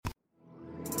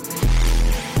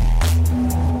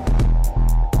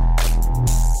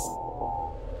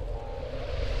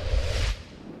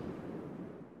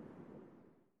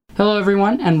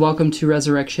everyone, and welcome to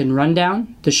Resurrection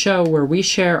Rundown, the show where we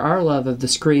share our love of the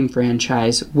Scream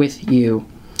franchise with you.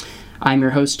 I'm your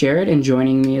host, Jared, and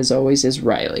joining me, as always, is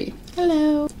Riley.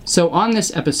 Hello. So on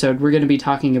this episode, we're going to be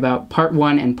talking about Part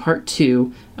 1 and Part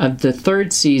 2 of the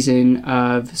third season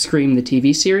of Scream, the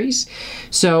TV series.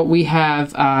 So we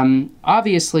have,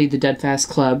 obviously, the Deadfast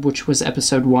Club, which was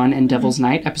Episode 1, and Devil's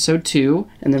Night, Episode 2,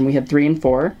 and then we had 3 and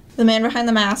 4. The Man Behind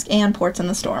the Mask and Ports in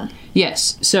the Storm.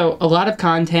 Yes, so a lot of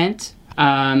content,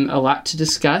 a lot to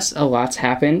discuss, a lot's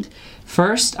happened.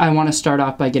 First, I want to start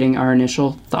off by getting our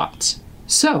initial thoughts.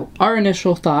 So, our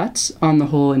initial thoughts on the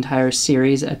whole entire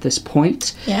series at this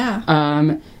point. Yeah.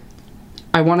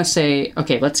 I want to say,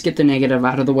 okay, let's get the negative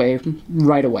out of the way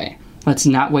right away. Let's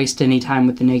not waste any time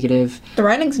with the negative. The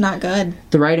writing's not good.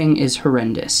 The writing is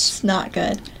horrendous. It's not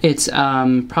good. It's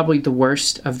probably the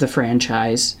worst of the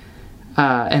franchise.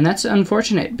 And that's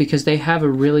unfortunate because they have a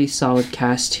really solid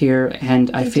cast here, and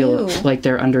I feel like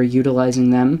they're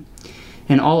underutilizing them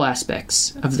in all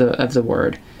aspects of the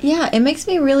word. Yeah, it makes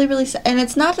me really, really sad. And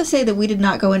it's not to say that we did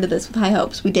not go into this with high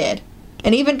hopes. We did.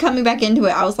 And even coming back into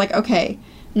it, I was like, okay,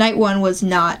 night one was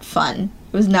not fun.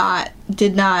 Was not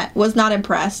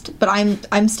impressed. But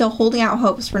I'm still holding out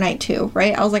hopes for night two,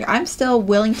 right? I was like, I'm still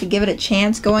willing to give it a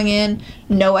chance going in,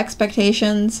 no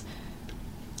expectations.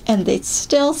 And they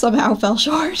still somehow fell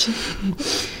short.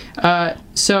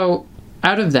 So,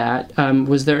 out of that,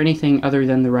 was there anything other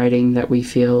than the writing that we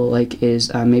feel like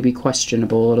is maybe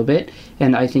questionable a little bit?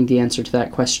 And I think the answer to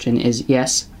that question is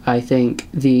yes. I think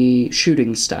the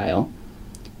shooting style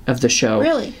of the show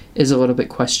is a little bit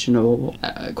questionable.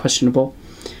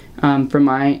 From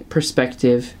my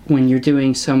perspective, when you're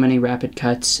doing so many rapid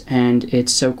cuts and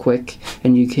it's so quick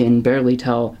and you can barely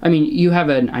tell... I mean, you have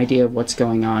an idea of what's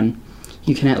going on.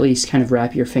 You can at least kind of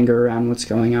wrap your finger around what's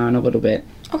going on a little bit.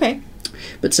 Okay.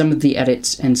 But some of the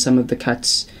edits and some of the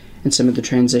cuts and some of the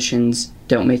transitions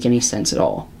don't make any sense at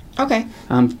all. Okay.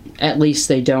 At least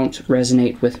they don't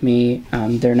resonate with me.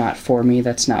 They're not for me.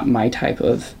 That's not my type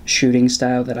of shooting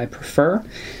style that I prefer.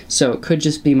 So it could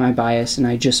just be my bias, and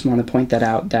I just want to point that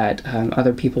out that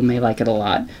other people may like it a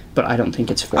lot, but I don't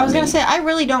think it's for me. I was going to say, I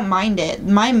really don't mind it.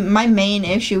 My main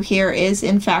issue here is,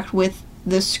 in fact, with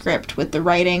the script, with the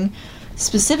writing,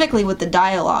 specifically with the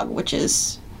dialogue, which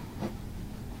is...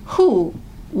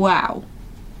 Wow.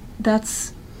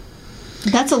 That's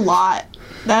a lot.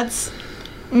 That's...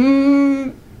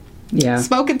 Yeah.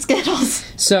 Smoke and Skittles.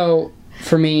 So,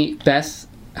 for me, Beth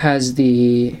has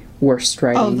the worst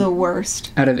writing. Oh, the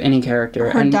worst. Out of any character.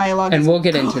 Her dialogue and is we'll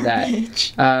get garbage. into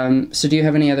that. So do you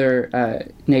have any other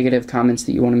negative comments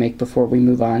that you want to make before we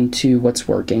move on to what's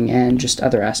working and just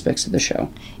other aspects of the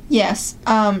show? Yes.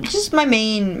 Just my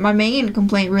main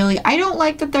complaint, really. I don't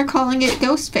like that they're calling it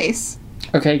Ghostface.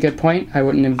 Okay, good point. I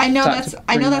wouldn't have. I know that's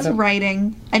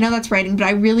writing, but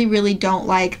I really, really don't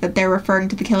like that they're referring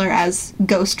to the killer as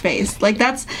Ghostface. Like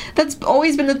that's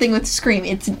always been the thing with Scream.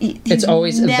 It's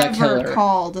always never the killer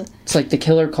called. It's like the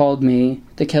killer called me.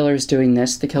 The killer's doing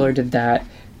this. The killer did that.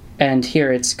 And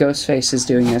here it's Ghostface is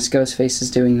doing this, Ghostface is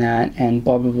doing that, and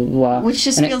blah, blah, blah, blah. Which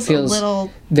just feels a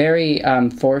little... very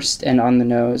forced and on the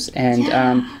nose, and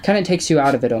kind of takes you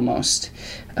out of it almost.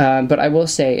 But I will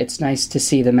say it's nice to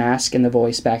see the mask and the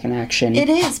voice back in action. It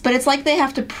is, but it's like they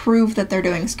have to prove that they're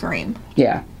doing Scream.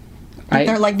 Yeah.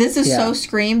 They're like, this is so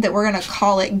Scream that we're going to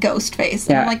call it Ghostface.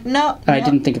 And I'm like, no. I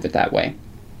didn't think of it that way.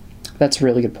 That's a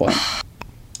really good point.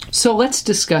 So let's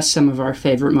discuss some of our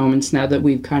favorite moments now that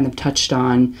we've kind of touched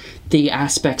on the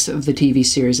aspects of the TV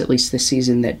series, at least this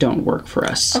season, that don't work for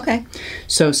us. Okay.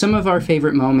 So some of our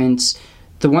favorite moments,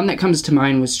 the one that comes to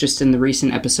mind was just in the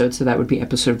recent episode, so that would be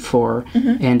episode 4.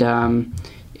 Mm-hmm. And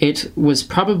it was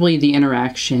probably the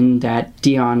interaction that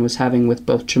Dion was having with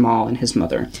both Jamal and his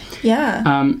mother. Yeah.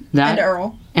 And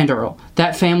Earl. And Earl.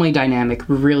 That family dynamic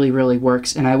really, really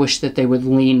works, and I wish that they would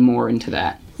lean more into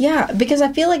that. Yeah, because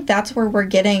I feel like that's where we're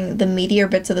getting the meatier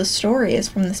bits of the story is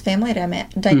from this family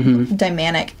dynamic. So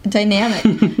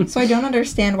I don't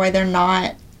understand why they're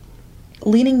not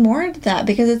leaning more into that,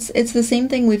 because it's the same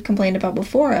thing we've complained about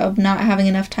before of not having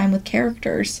enough time with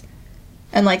characters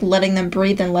and like letting them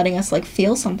breathe and letting us like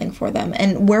feel something for them.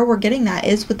 And where we're getting that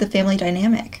is with the family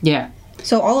dynamic. Yeah.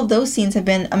 So all of those scenes have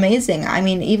been amazing. I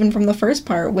mean, even from the first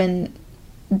part when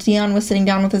Dion was sitting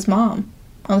down with his mom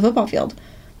on the football field.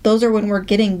 Those are when we're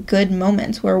getting good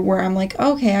moments where I'm like,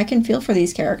 okay, I can feel for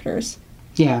these characters.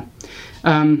 Yeah.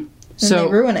 So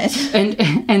they ruin it.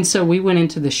 and so we went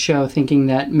into the show thinking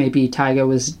that maybe Tyga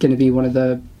was going to be one of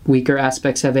the weaker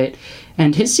aspects of it,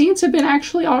 and his scenes have been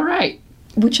actually all right.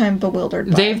 Which I'm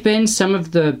bewildered by. They've been some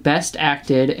of the best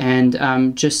acted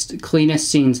and just cleanest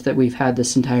scenes that we've had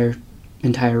this entire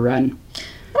run.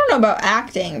 I don't know about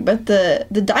acting, but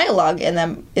the dialogue in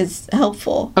them is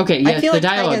helpful. Okay, yeah, I feel the like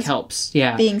dialogue Tyga's helps.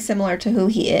 Yeah, being similar to who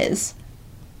he is.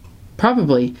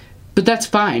 probably, but that's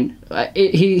fine.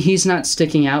 He's not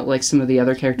sticking out like some of the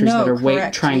other characters that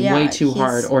are trying way too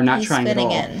hard or not trying at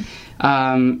all.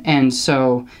 And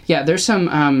so, yeah, there's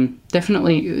some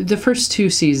definitely the first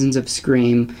 2 seasons of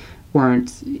Scream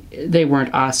weren't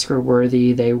Oscar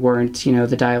worthy. They weren't,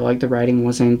 the dialogue, the writing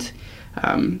wasn't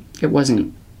it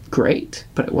wasn't great,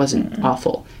 but it wasn't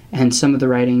awful. And some of the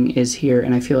writing is here,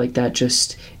 and I feel like that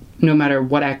just, no matter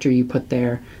what actor you put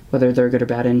there, whether they're good or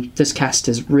bad, and this cast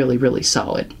is really, really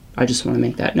solid. I just want to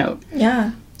make that note.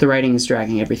 Yeah. The writing is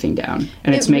dragging everything down,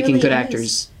 and it's making good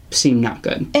actors seem not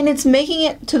good. And it's making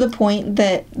it to the point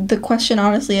that the question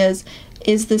honestly is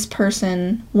this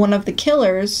person one of the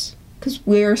killers? Because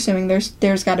we're assuming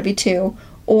there's got to be 2.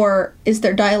 Or is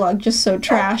their dialogue just so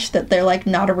trash that they're, like,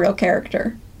 not a real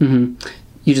character? Mm-hmm.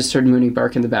 You just heard Mooney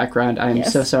bark in the background. I'm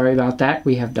so sorry about that.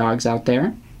 We have dogs out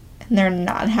there. And they're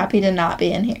not happy to not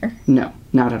be in here. No,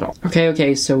 not at all.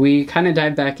 Okay, so we kind of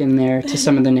dive back in there to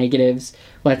some of the negatives.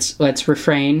 Let's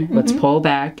refrain. Mm-hmm. Let's pull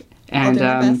back.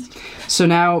 And so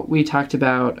now we talked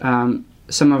about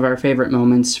some of our favorite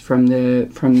moments from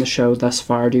the show thus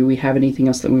far. Do we have anything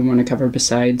else that we want to cover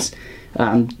besides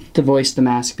the voice, the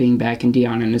mask being back, and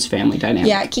Dion and his family dynamic?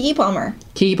 Yeah, Keke Palmer.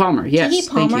 Keke Palmer, yes.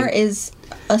 Keke Palmer is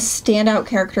a standout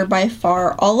character by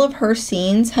far. All of her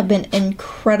scenes have been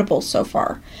incredible so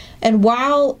far. And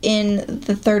while in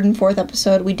the 3rd and 4th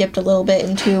episode we dipped a little bit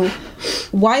into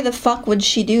why the fuck would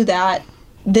she do that,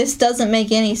 this doesn't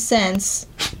make any sense.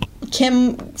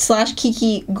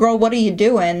 Kim/Keke, girl, what are you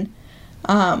doing?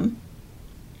 For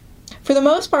the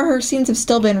most part, her scenes have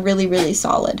still been really, really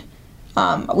solid.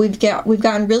 We've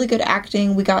gotten really good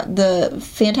acting. We got the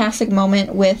fantastic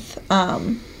moment with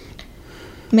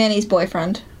Manny's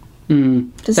boyfriend.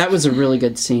 That was a really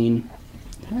good scene.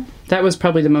 That was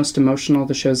probably the most emotional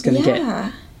the show's going to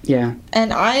get. Yeah.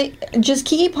 And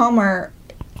Keke Palmer,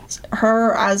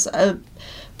 her as a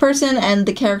person and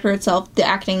the character itself, the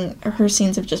acting, her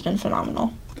scenes have just been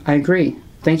phenomenal. I agree.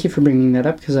 Thank you for bringing that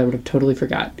up, because I would have totally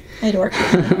forgot. I adore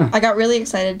Keke. I got really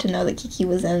excited to know that Keke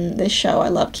was in this show. I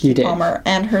love Keke Palmer,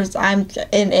 and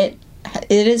it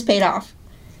is paid off.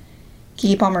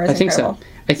 Keke Palmer is incredible.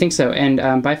 I think so.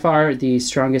 And by far the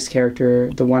strongest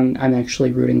character, the one I'm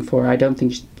actually rooting for. I don't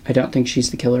think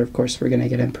she's the killer. Of course, we're going to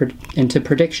get into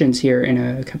predictions here in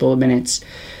a couple of minutes.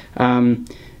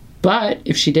 But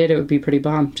if she did, it would be pretty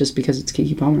bomb, just because it's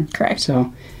Keke Palmer. Correct.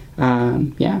 So,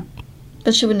 yeah.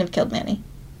 But she wouldn't have killed Manny.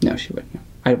 No, she wouldn't.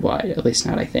 At least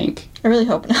not, I think. I really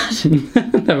hope not.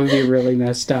 That would be really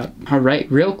messed up. All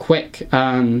right, real quick.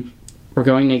 We're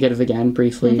going negative again,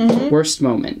 briefly. Mm-hmm. Worst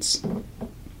moments.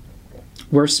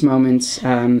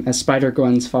 As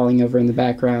Spider-Gwen's falling over in the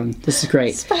background. This is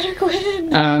great.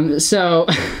 Spider-Gwen! So,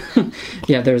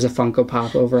 yeah, there's a Funko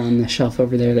Pop over on the shelf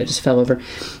over there that just fell over.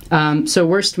 So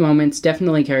worst moments,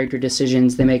 definitely character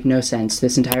decisions. They make no sense.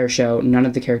 This entire show, none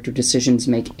of the character decisions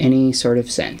make any sort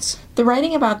of sense. The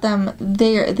writing about them,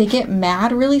 they get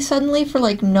mad really suddenly for,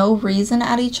 like, no reason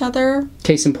at each other.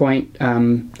 Case in point,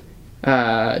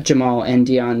 Jamal and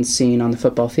Dion's scene on the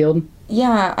football field.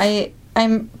 Yeah,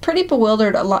 I'm pretty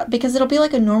bewildered a lot, because it'll be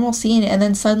like a normal scene, and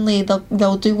then suddenly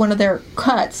they'll do one of their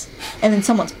cuts, and then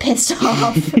someone's pissed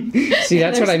off. See,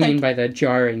 that's what I mean by the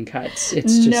jarring cuts.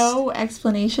 It's just no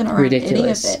explanation around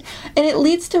ridiculous. Any of it. And it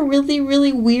leads to really,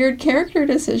 really weird character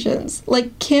decisions.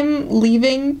 Like, Kim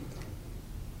leaving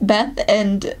Beth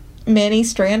and Manny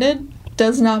stranded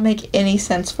does not make any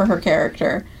sense for her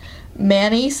character.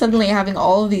 Manny suddenly having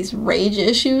all of these rage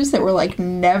issues that were, like,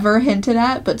 never hinted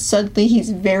at, but suddenly he's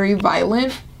very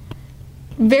violent.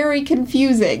 Very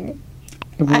confusing.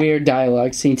 Weird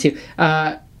dialogue scene, too.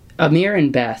 Amir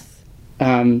and Beth,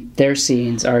 their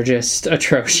scenes are just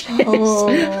atrocious. Oh.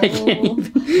 I can't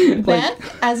even,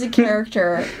 Beth, as a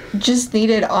character, just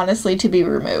needed, honestly, to be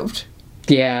removed.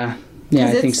 Yeah,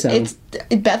 I think so.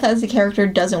 Beth as a character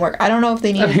doesn't work. I don't know if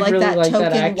they needed, like, really that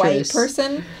token white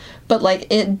person. But,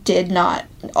 like, it did not.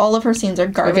 All of her scenes are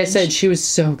garbage. Like I said, she was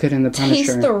so good in The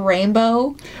Punisher. Taste the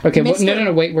Rainbow. Okay,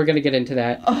 no, wait, we're going to get into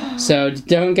that. So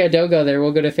don't go there.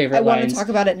 We'll go to favorite lines. I want to talk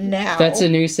about it now. That's a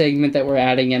new segment that we're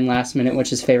adding in last minute,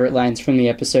 which is favorite lines from the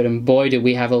episode, and boy, do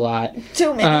we have a lot.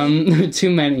 Too many. Too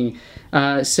many.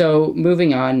 So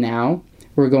moving on now,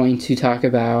 we're going to talk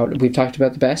about, we've talked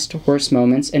about the best, worst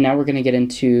moments, and now we're going to get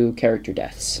into character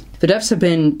deaths. The deaths have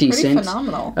been decent. Pretty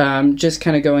phenomenal. Just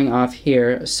kind of going off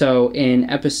here. So in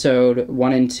episode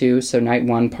 1 and 2, so night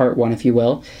 1, part 1, if you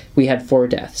will, we had 4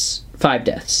 deaths. 5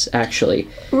 deaths, actually.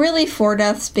 Really 4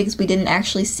 deaths, because we didn't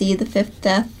actually see the 5th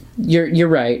death. You're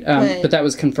right, but that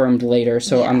was confirmed later,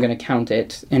 so I'm going to count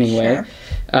it anyway.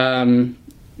 Sure.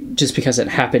 Just because it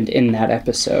happened in that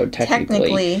episode,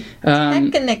 technically.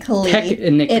 Technically, it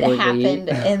happened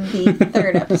in the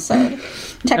third episode.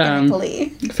 Technically.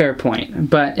 Fair point.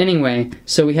 But anyway,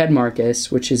 so we had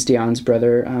Marcus, which is Dion's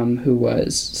brother, who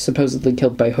was supposedly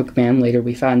killed by Hookman. Later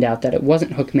we found out that it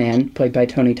wasn't Hookman, played by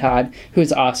Tony Todd,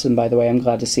 who's awesome, by the way. I'm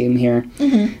glad to see him here.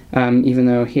 Mm-hmm. Even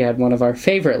though he had one of our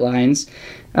favorite lines.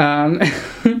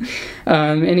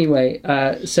 Anyway,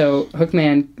 so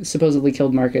Hookman supposedly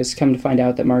killed Marcus. Come to find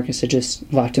out that Marcus had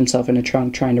just locked himself in a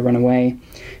trunk trying to run away.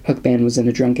 Hookman was in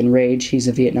a drunken rage. He's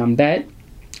a Vietnam vet.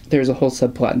 There's a whole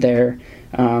subplot there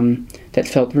that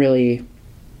felt really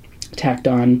tacked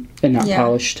on and not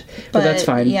polished. But that's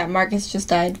fine. Yeah, Marcus just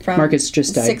died from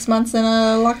 6 months in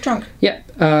a locked trunk.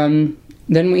 Yep. Then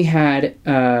we had...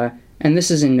 and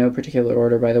this is in no particular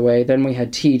order, by the way. Then we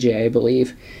had TJ, I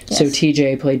believe. Yes. So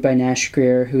TJ, played by Nash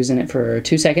Greer, who was in it for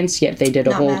 2 seconds. Yet they did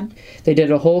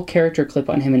a whole character clip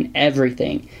on him and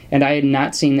everything. And I had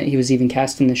not seen that he was even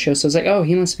cast in the show. So I was like, oh,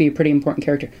 he must be a pretty important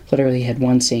character. Literally had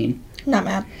one scene. Not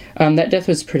mad. That death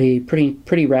was pretty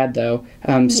rad though.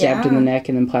 Stabbed in the neck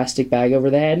and then plastic bag over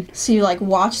the head. So you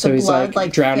watch the blood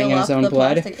like drowning in his own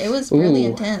blood. Plastic. It was really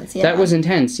intense. Yeah. That was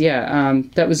intense. Yeah.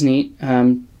 That was neat.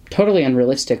 Totally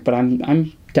unrealistic, but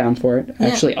I'm down for it. Yeah.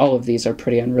 Actually, all of these are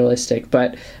pretty unrealistic.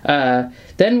 But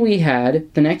then we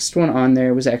had, the next one on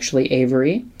there was actually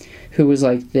Avery, who was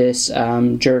like this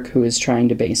jerk who was trying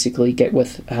to basically get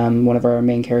with one of our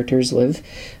main characters, Liv.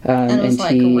 And was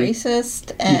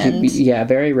racist and...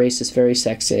 very racist, very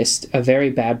sexist, a very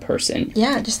bad person.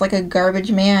 Yeah, just like a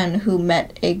garbage man who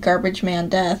met a garbage man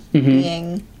death,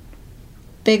 being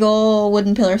big ol'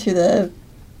 wooden pillar through the...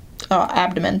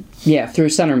 abdomen. Yeah, through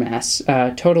center mass.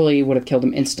 Totally would have killed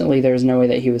him instantly. There was no way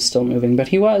that he was still moving, but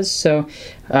he was. So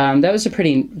that was a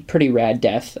pretty rad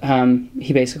death.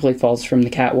 He basically falls from the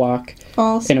catwalk.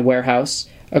 In a warehouse.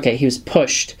 Okay, he was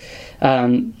pushed.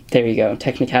 There you go,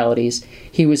 technicalities.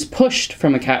 He was pushed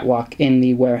from a catwalk in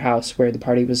the warehouse where the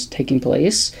party was taking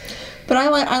place. But I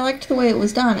liked the way it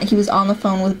was done. He was on the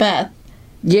phone with Beth.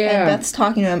 Yeah. And Beth's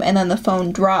talking to him, and then the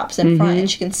phone drops in front, and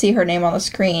she can see her name on the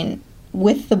screen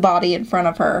with the body in front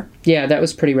of her. Yeah, that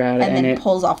was pretty rad. And then it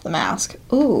pulls off the mask.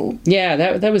 Ooh. Yeah,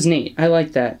 that was neat. I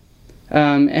like that.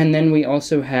 And then we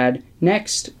also had,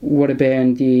 next would have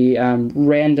been the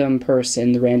random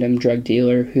person, the random drug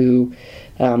dealer who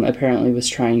apparently was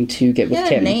trying to get with Kim.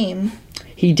 He had a name.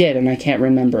 He did, and I can't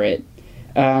remember it.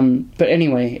 But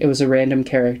anyway, it was a random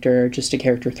character, just a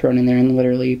character thrown in there in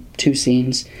literally 2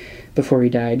 scenes before he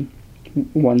died.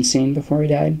 1 scene before he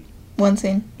died. 1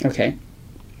 scene. Okay.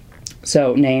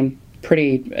 So, name,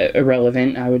 pretty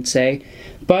irrelevant, I would say.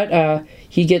 But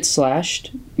he gets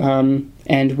slashed,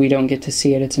 and we don't get to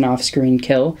see it. It's an off-screen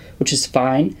kill, which is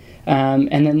fine.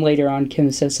 And then later on,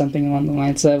 Kim says something along the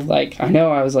lines of, I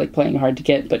know I was, playing hard to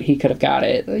get, but he could have got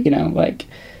it,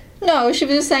 No, she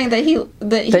was just saying that he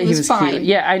was fine. Cute.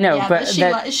 Yeah, I know, yeah,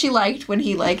 but she liked when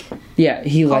he, Yeah,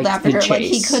 he liked after the her. chase.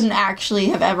 He couldn't actually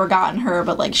have ever gotten her,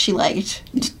 but, she liked...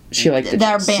 She liked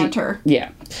their banter.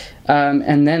 Yeah.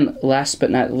 And then, last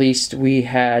but not least, we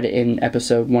had in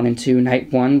episode 1 and 2,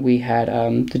 night 1, we had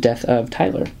the death of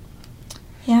Tyler.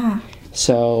 Yeah.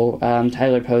 So,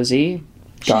 Tyler Posey,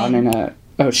 gone in a...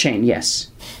 Oh, Shane, yes.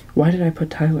 Why did I put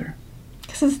Tyler?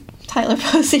 Because it's Tyler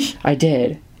Posey. I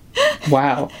did.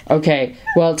 Wow. Okay.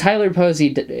 Well, Tyler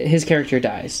Posey, his character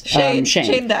dies. Shane. Shane.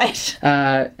 Shane died.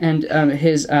 And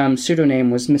his pseudonym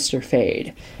was Mr.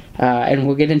 Fade. And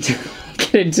we'll get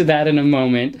into that in a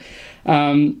moment.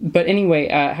 But anyway,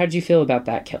 how did you feel about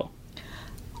that kill?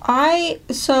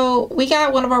 So we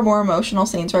got one of our more emotional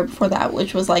scenes right before that,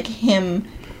 which was him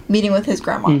meeting with his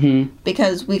grandma,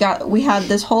 because we had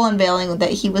this whole unveiling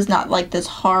that he was not this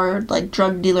hard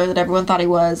drug dealer that everyone thought he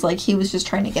was. He was just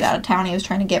trying to get out of town. He was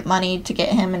trying to get money to get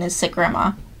him and his sick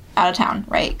grandma out of town,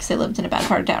 right? Because they lived in a bad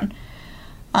part of town.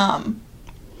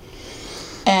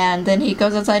 And then he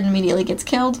goes outside and immediately gets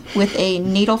killed with a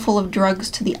needle full of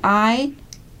drugs to the eye.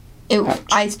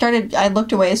 I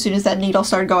looked away as soon as that needle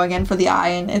started going in for the eye,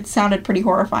 and it sounded pretty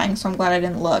horrifying, so I'm glad I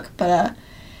didn't look. But,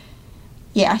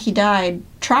 yeah, he died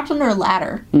trapped under a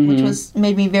ladder, which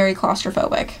made me very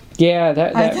claustrophobic. Yeah,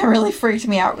 that really freaked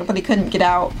me out, but he couldn't get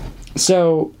out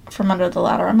from under the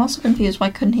ladder. I'm also confused, why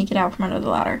couldn't he get out from under the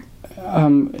ladder?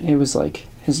 It was,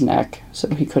 his neck, so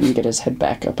he couldn't get his head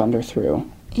back up under through.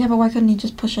 Yeah, but why couldn't he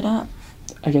just push it up?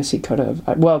 I guess he could have.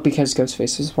 Well, because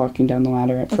Ghostface was walking down the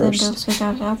ladder at first. Then Ghostface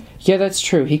got up? Yeah, that's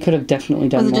true. He could have definitely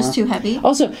done more. Was it just too heavy?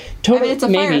 Also, totally, it's a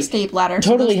fire escape ladder.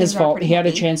 Totally his fault. He had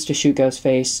a chance to shoot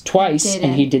Ghostface twice,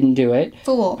 and he didn't do it.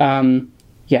 Fool.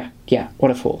 Yeah,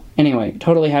 what a fool. Anyway,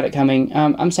 totally had it coming.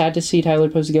 I'm sad to see Tyler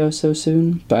Posey go so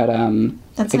soon, but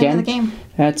that's the name of the game.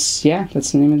 That's the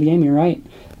name of the game, you're right.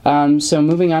 So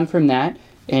moving on from that,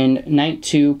 in Night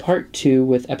 2, Part 2,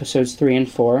 with episodes 3 and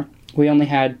 4, we only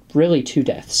had really 2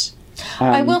 deaths.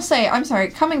 I will say, I'm sorry,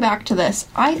 coming back to this,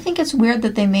 I think it's weird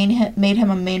that they made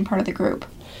him a main part of the group.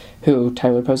 Who,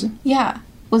 Tyler Posey? Yeah.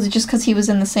 Was it just because he was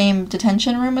in the same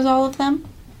detention room as all of them?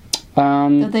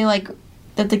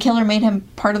 That the killer made him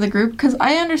part of the group? Because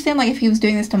I understand, like, if he was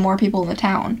doing this to more people in the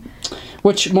town.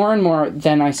 Which, more and more,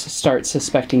 then I start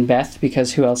suspecting Beth,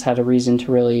 because who else had a reason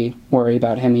to really worry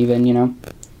about him even, you know?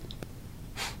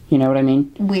 You know what I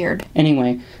mean? Weird.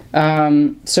 Anyway,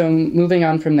 so moving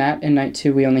on from that, in Night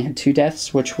 2, we only had 2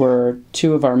 deaths, which were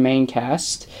 2 of our main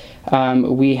cast.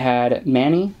 We had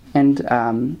Manny and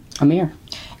Amir.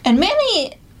 And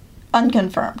Manny,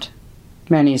 unconfirmed.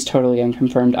 Manny is totally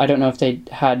unconfirmed. I don't know if they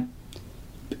had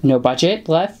no budget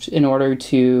left in order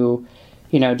to,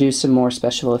 you know, do some more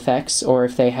special effects, or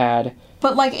if they had...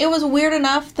 But, like, it was weird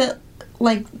enough that,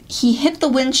 like, he hit the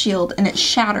windshield and it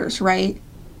shatters, right?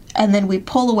 And then we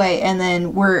pull away, and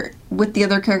then we're with the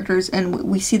other characters, and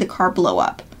we see the car blow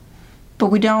up. But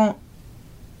we don't...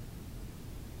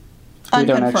 We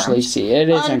don't actually see it.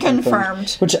 It is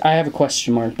unconfirmed. Which I have a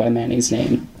question mark by Manny's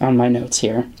name on my notes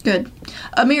here. Good.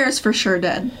 Amir is for sure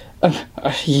dead.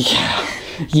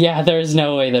 Yeah, there's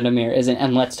no way that Amir isn't.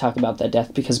 And let's talk about that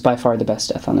death, because by far the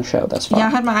best death on the show thus far. Yeah,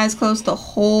 I had my eyes closed the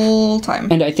whole time.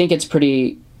 And I think it's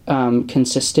pretty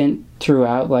consistent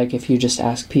throughout. Like, if you just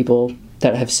ask people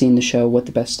that have seen the show what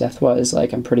the best death was,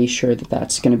 like, I'm pretty sure that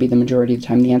that's going to be the majority of the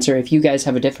time the answer. If you guys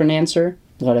have a different answer,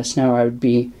 let us know. I would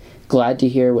be glad to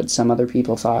hear what some other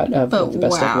people thought of what the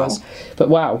best death was. But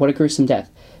wow, what a gruesome death.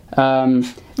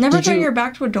 Never turn your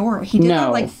back to a door. He did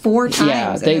that like 4 times.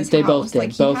 Yeah, they both did.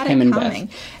 Like, both him and Beth.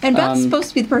 And Beth's supposed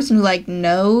to be the person who, like,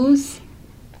 knows.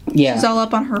 Yeah. She's all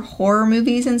up on her horror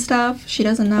movies and stuff. She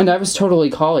doesn't know. And I was totally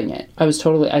calling it. I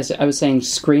was saying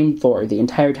Scream 4 the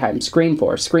entire time. Scream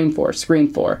 4, Scream 4,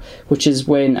 Scream 4. Which is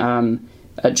when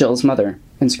Jill's mother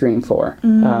in Scream 4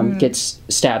 gets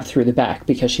stabbed through the back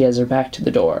because she has her back to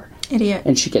the door. Idiot.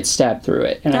 And she gets stabbed through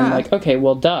it. And I'm like, okay,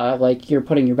 well, duh. Like, you're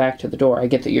putting your back to the door. I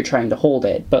get that you're trying to hold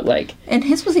it, but, like... And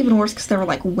his was even worse because there were,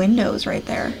 like, windows right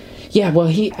there. Yeah, well,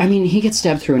 he gets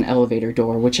stabbed through an elevator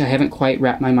door, which I haven't quite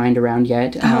wrapped my mind around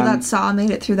yet. How that saw made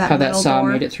it through that metal door. How that saw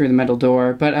made it through the metal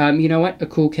door. But, you know what? A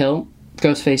cool kill.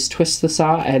 Ghostface twists the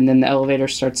saw, and then the elevator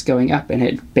starts going up, and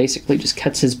it basically just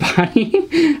cuts his body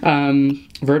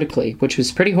vertically, which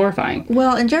was pretty horrifying.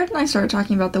 Well, and Jared and I started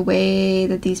talking about the way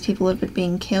that these people have been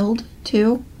being killed,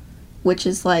 too, which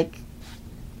is, like,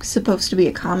 supposed to be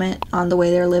a comment on the way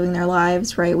they're living their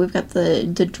lives, right? We've got the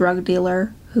drug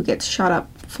dealer who gets shot up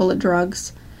full of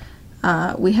drugs.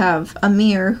 We have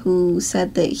Amir, who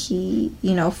said that he,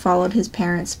 you know, followed his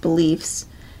parents' beliefs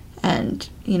and,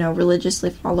 you know,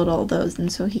 religiously followed all those,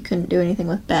 and so he couldn't do anything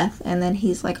with Beth, and then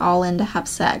he's, like, all in to have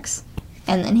sex,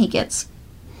 and then he gets...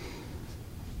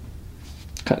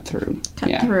 Cut through.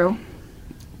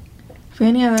 For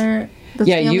any other...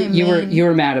 You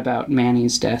were mad about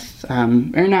Manny's death. Or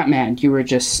not mad, you were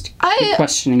just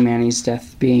questioning Manny's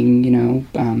death being, you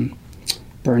know,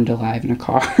 burned alive in a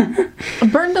car.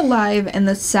 Burned alive in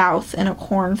the South in a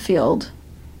cornfield.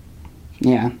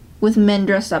 Yeah. With men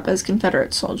dressed up as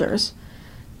Confederate soldiers.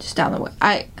 Just down the way.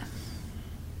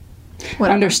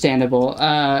 Whatever. Understandable.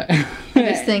 I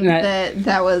just think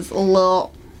that was a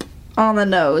little on the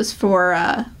nose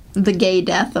for the gay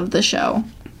death of the show.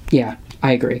 Yeah,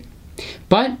 I agree.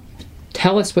 But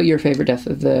tell us what your favorite death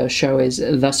of the show is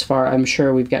thus far. I'm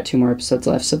sure we've got 2 more episodes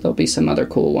left, so there'll be some other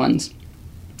cool ones.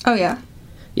 Oh, yeah.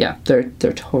 Yeah, there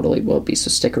totally will be,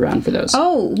 so stick around for those.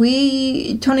 Oh,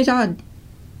 Tony Todd.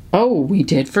 Oh, we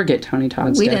did forget Tony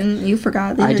Todd's death. We didn't. You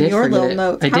forgot. I did your forget little it.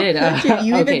 notes. I did. How could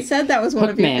you? You okay. even said that was one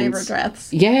of your favorite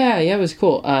deaths. Yeah, it was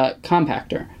cool.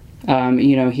 Compactor.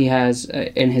 You know, he has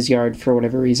in his yard, for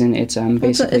whatever reason, it's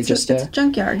basically it's a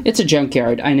junkyard. It's a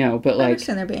junkyard, I know, but like... I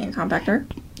understand there being a compactor.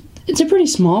 It's a pretty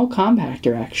small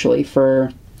compactor, actually,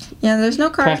 for... Yeah, there's no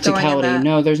cars going in that.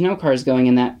 No, there's no cars going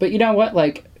in that. But you know what?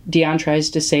 Like, Dion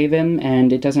tries to save him,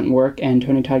 and it doesn't work, and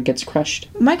Tony Todd gets crushed.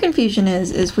 My confusion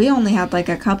is we only had, like,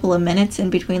 a couple of minutes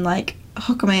in between, like,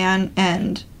 Hookman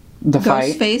and the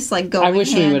Ghostface, like, going hand to hand. I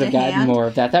wish we would have gotten more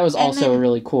of that. That was also a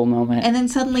really cool moment. And then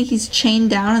suddenly he's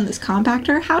chained down in this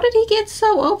compactor. How did he get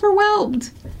so overwhelmed?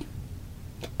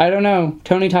 I don't know.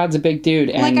 Tony Todd's a big dude,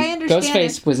 and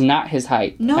Ghostface was not his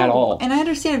height at all. And I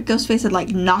understand if Ghostface had, like,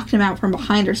 knocked him out from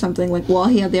behind or something, like, while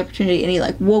he had the opportunity, and he,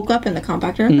 like, woke up in the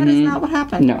compactor. That is not what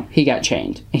happened. No, he got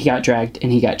chained. He got dragged,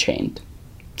 and he got chained.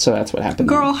 So that's what happened.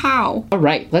 Girl, how? All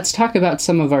right, let's talk about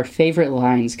some of our favorite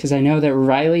lines, because I know that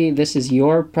Riley, this is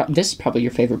probably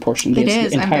your favorite portion of the entire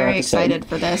episode. I'm very excited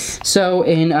for this. So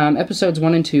in episodes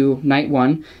 1 and 2, night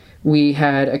 1, we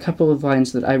had a couple of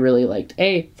lines that I really liked.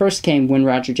 First came when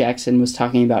Roger Jackson was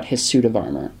talking about his suit of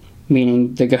armor,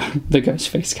 meaning the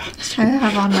Ghostface costume. I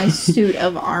have on my suit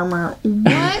of armor.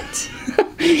 What?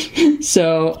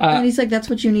 So, and he's like, that's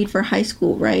what you need for high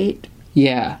school, right?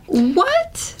 Yeah.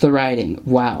 What? The writing.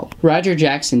 Wow. Roger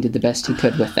Jackson did the best he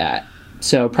could with that.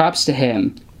 So props to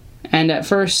him. And at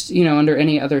first, under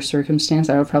any other circumstance,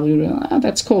 I would probably be like,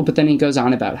 that's cool. But then he goes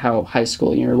on about how high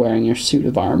school you're wearing your suit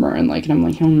of armor. And I'm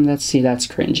like, that's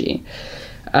cringy.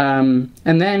 And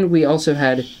then we also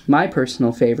had my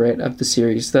personal favorite of the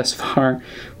series thus far,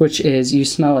 which is You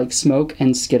Smell Like Smoke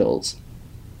and Skittles.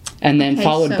 And then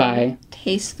followed by...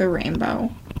 Taste the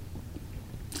Rainbow.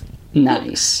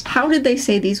 Nice. How did they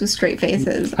say these with straight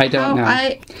faces? I don't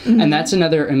know. And that's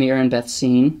another Amir and Beth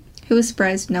scene. Who was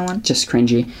surprised? No one. Just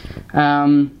cringy.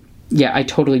 Yeah, I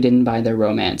totally didn't buy their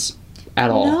romance at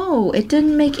all. No, it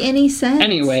didn't make any sense.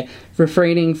 Anyway,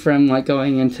 refraining from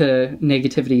going into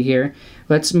negativity here,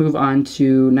 let's move on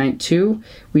to night 2.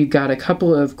 We've got a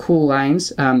couple of cool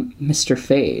lines. Mr.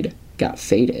 Fade got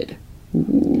faded.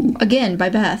 Ooh. Again, by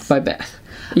Beth. By Beth.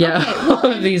 Yeah, okay, well,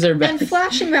 all of these are Beth. And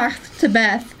flashing back to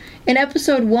Beth, in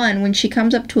episode 1, when she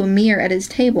comes up to Amir at his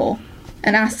table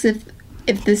and asks if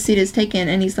this seat is taken,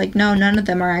 and he's like, no, none of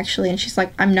them are actually, and she's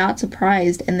like, I'm not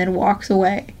surprised, and then walks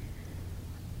away.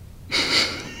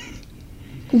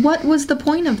 What was the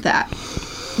point of that?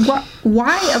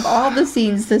 Why, of all the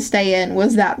scenes to stay in,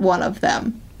 was that one of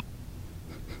them?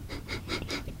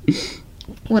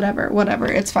 Whatever,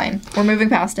 it's fine. We're moving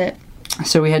past it.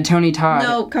 So we had Tony Todd.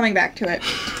 No, coming back to it.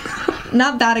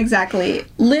 Not that exactly.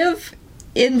 Liv,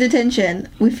 in detention,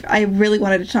 I really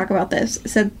wanted to talk about this,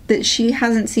 said that she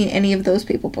hasn't seen any of those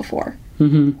people before.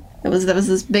 Mm-hmm. That was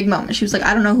this big moment. She was like,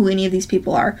 I don't know who any of these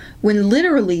people are. When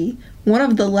literally, one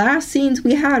of the last scenes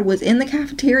we had was in the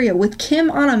cafeteria with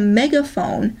Kim on a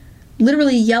megaphone,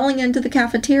 literally yelling into the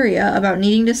cafeteria about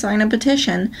needing to sign a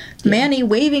petition, Manny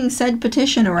waving said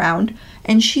petition around,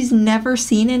 and she's never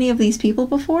seen any of these people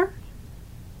before?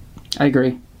 I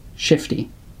agree. Shifty.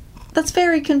 That's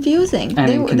very confusing.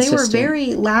 And they were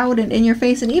very loud and in your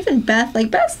face, and even Beth,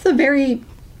 Beth's a very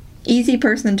easy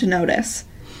person to notice.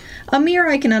 Amir,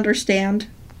 I can understand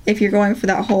if you're going for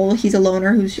that whole he's a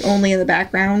loner who's only in the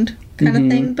background kind of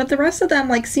thing, but the rest of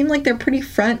them seem like they're pretty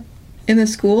front in the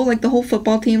school. The whole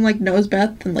football team knows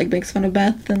Beth and makes fun of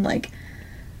Beth and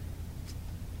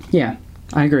Yeah,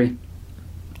 I agree.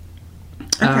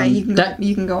 Okay,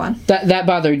 you can go on. That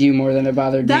bothered you more than it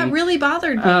bothered me. That really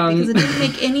bothered me because it didn't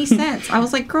make any sense. I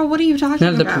was like, girl, what are you talking about?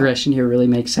 None of the progression here really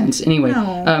makes sense. Anyway,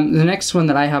 No. The next one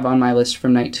that I have on my list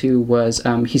from night 2 was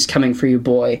He's Coming For You,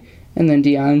 Boy. And then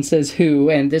Dion says, who?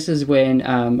 And this is when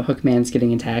Hookman's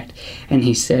getting attacked. And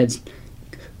he says,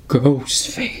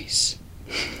 Ghostface.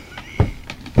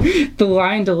 The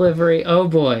line delivery, oh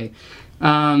boy.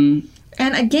 And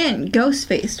again,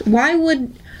 Ghostface. Why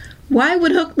would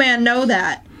Hookman know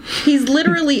that? He's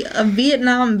literally a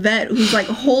Vietnam vet who's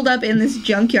holed up in this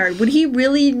junkyard. Would he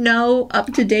really know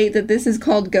up to date that this is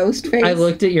called Ghostface? I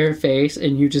looked at your face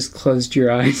and you just closed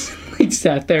your eyes.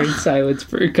 Sat there in silence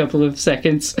for a couple of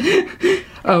seconds.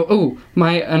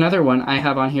 Another one I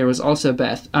have on here was also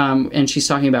Beth. And she's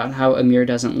talking about how Amir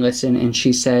doesn't listen, and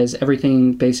she says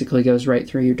everything basically goes right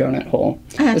through your donut hole.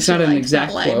 It's not an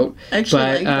exact quote, but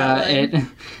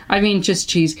just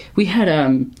cheese. We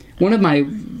had one of my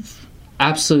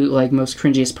absolute most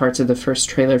cringiest parts of the first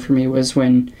trailer for me was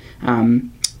when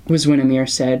Amir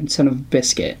said "son of a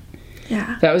biscuit."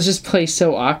 Yeah. That was just placed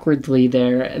so awkwardly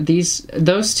there.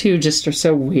 Those two just are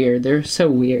so weird. They're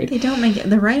so weird. They don't make it.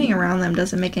 The writing around them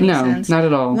doesn't make any sense. No, not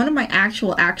at all. One of my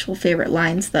actual favorite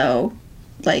lines, though,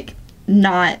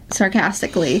 not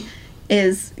sarcastically,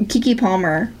 is Keke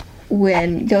Palmer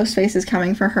when Ghostface is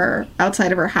coming for her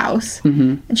outside of her house.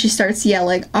 Mm-hmm. And she starts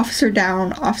yelling, officer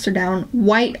down,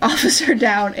 white officer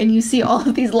down, and you see all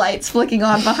of these lights flicking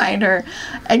on behind her,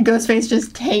 and Ghostface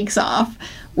just takes off,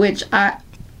 which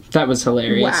that was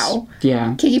hilarious. Wow.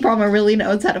 Yeah. Keke Palmer really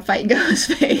knows how to fight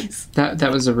Ghostface. That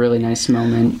was a really nice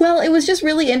moment. Well, it was just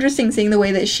really interesting seeing the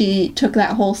way that she took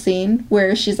that whole scene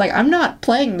where she's like, I'm not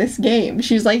playing this game.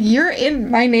 She's like, you're in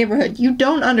my neighborhood. You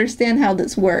don't understand how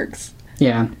this works.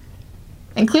 Yeah.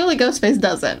 And clearly Ghostface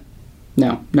doesn't.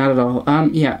 No, not at all.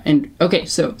 Yeah, and okay,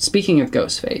 so speaking of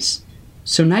Ghostface,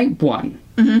 so night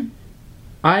 1,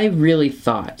 I really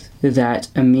thought that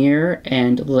Amir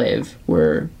and Liv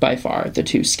were by far the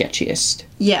two sketchiest.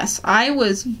 Yes, I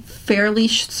was fairly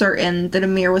certain that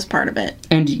Amir was part of it.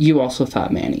 And you also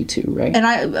thought Manny too, right?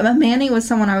 And Manny was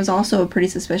someone I was also pretty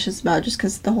suspicious about, just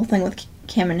because the whole thing with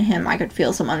Kim and him, I could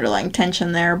feel some underlying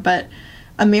tension there. But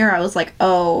Amir, I was like,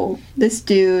 oh, this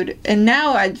dude. And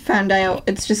now I found out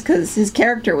it's just because his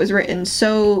character was written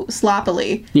so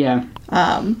sloppily. Yeah.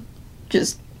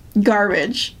 Just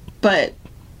garbage. But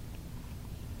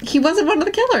he wasn't one of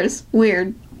the killers.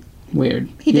 Weird.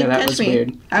 He didn't catch was me.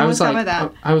 Weird. I was like, by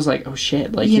that. I was like, oh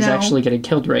shit, like he's actually getting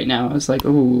killed right now. I was like,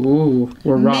 ooh,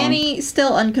 we're wrong. Manny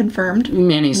still unconfirmed.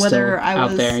 Manny's whether still I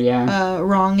out was, there, yeah.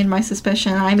 Wrong in my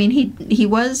suspicion. I mean, he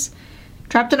was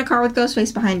trapped in a car with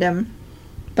Ghostface behind him,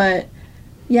 but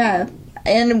yeah,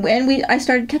 and I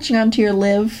started catching on to your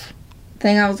Liv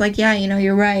thing. I was like, yeah,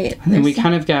 you're right. And we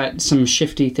kind of got some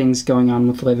shifty things going on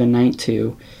with Liv and Night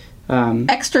too.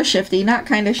 Extra shifty, not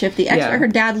kind of shifty. Extra. Yeah. Her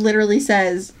dad literally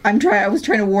says, I was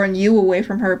trying to warn you away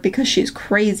from her because she's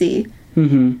crazy.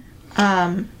 Mm-hmm.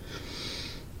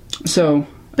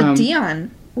 But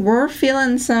Dion, we're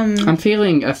feeling some... I'm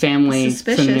feeling a family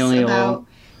familial... about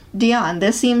Dion.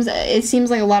 It seems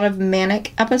like a lot of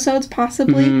manic episodes,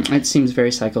 possibly. Mm-hmm. It seems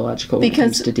very psychological when it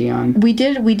comes to Dion. We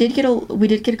did get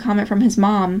a comment from his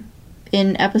mom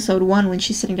in episode 1 when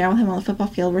she's sitting down with him on the football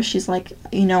field, where she's like,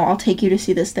 I'll take you to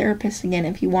see this therapist again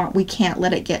if you want. We can't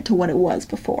let it get to what it was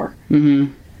before.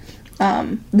 Mm-hmm.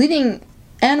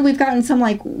 And we've gotten some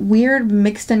like weird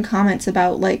mixed in comments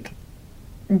about like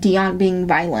Dion being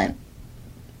violent,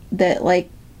 that like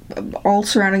all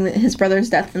surrounding his brother's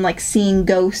death, and like seeing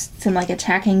ghosts and like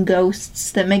attacking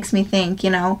ghosts. That makes me think,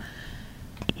 it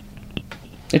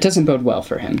doesn't bode well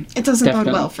for him. It doesn't bode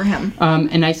well for him.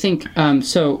 And I think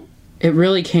so. It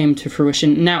really came to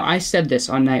fruition. Now, I said this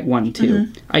on night 1, too.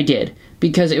 Mm-hmm. I did.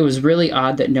 Because it was really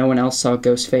odd that no one else saw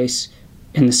Ghostface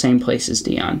in the same place as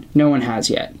Dion. No one has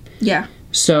yet. Yeah.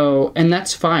 So, and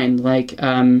that's fine. Like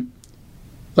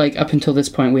up until this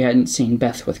point, we hadn't seen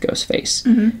Beth with Ghostface.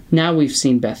 Mm-hmm. Now we've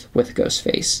seen Beth with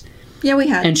Ghostface. Yeah, we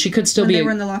had. And she could still when they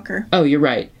were in the locker. Oh, you're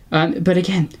right. But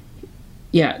again...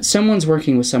 Yeah, someone's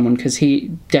working with someone, because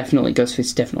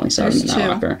Ghostface definitely saw him in that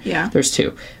locker. Yeah. There's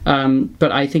 2.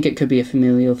 But I think it could be a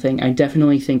familial thing. I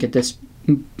definitely think at this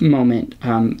moment,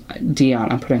 Dion,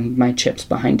 I'm putting my chips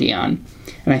behind Dion.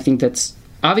 And I think that's...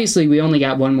 Obviously, we only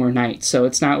got one more night, so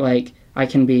it's not like I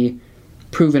can be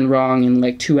proven wrong in,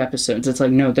 like, 2 episodes. It's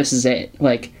like, no, this is it.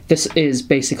 Like, this is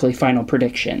basically final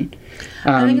prediction.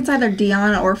 I think it's either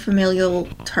Dion or familial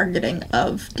targeting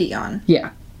of Dion. Yeah.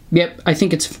 Yep, I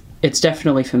think it's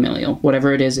definitely familial.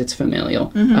 Whatever it is, it's familial.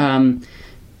 Mm-hmm.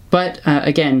 But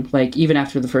again, like even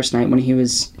after the first night when he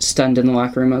was stunned in the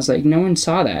locker room, I was like, no one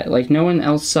saw that. Like no one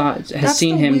else has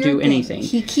seen him do anything.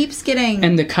 He keeps getting...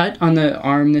 And the cut on the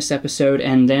arm this episode,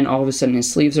 and then all of a sudden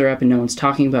his sleeves are up and no one's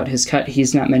talking about his cut.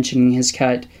 He's not mentioning his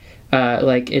cut.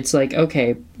 It's like,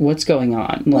 okay, what's going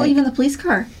on? Well, even the police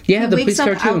car. Yeah, the police car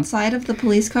too. Wakes up outside of the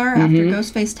police car after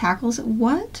Ghostface tackles it.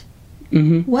 What?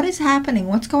 Mm-hmm. What is happening?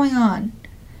 What's going on?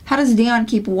 How does Dion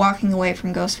keep walking away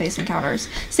from Ghostface encounters?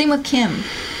 Same with Kim.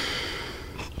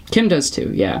 Kim does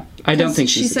too, yeah. I don't think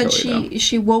she's the killer, though.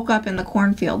 She woke up in the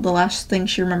cornfield. The last thing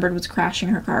she remembered was crashing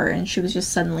her car, and she was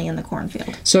just suddenly in the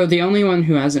cornfield. So the only one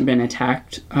who hasn't been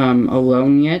attacked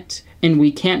alone yet, and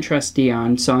we can't trust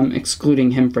Dion, so I'm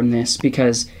excluding him from this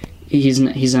because he's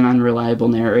an unreliable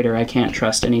narrator. I can't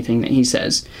trust anything that he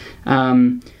says.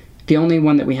 The only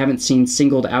one that we haven't seen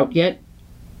singled out yet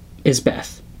is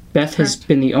Beth. Beth has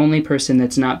been the only person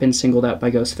that's not been singled out by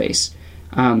Ghostface,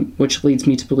 which leads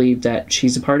me to believe that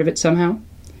she's a part of it somehow.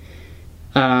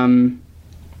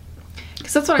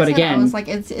 Because that's what I said. Again, I was like,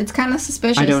 it's kind of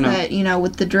suspicious that,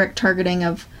 with the direct targeting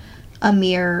of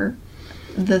Amir,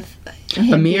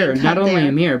 not only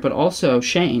Amir, but also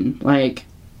Shane.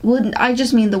 Well, I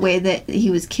just mean the way that he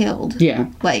was killed. Yeah.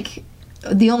 Like,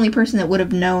 the only person that would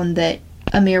have known that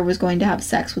Amir was going to have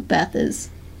sex with Beth is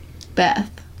Beth.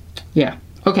 Yeah.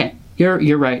 Okay,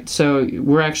 you're right. So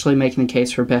we're actually making the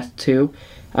case for Beth too.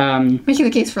 Making the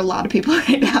case for a lot of people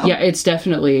right now. Yeah, it's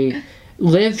definitely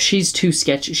Liv. She's too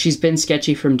sketchy. She's been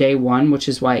sketchy from day one, which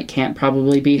is why it can't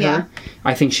probably be her.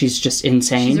 I think she's just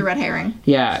insane. She's a red herring.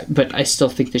 Yeah, but I still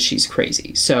think that she's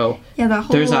crazy. So yeah, the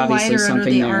whole there's obviously lighter something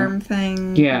under the there. arm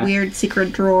thing. Yeah, weird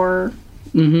secret drawer.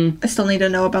 Mm-hmm. I still need to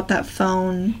know about that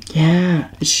phone. Yeah,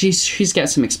 she's got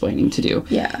some explaining to do.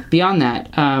 Yeah. Beyond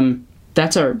that,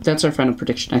 that's our final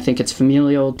prediction. I think it's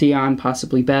familial. Dion,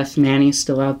 possibly Beth. Manny's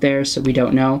still out there, so we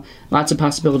don't know. Lots of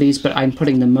possibilities, but I'm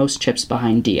putting the most chips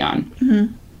behind Dion.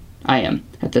 Mm-hmm. I am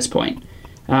at this point,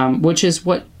 which is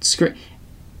what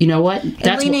You know what?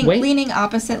 That's leaning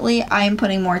oppositely, I am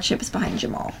putting more chips behind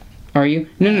Jamal. Are you?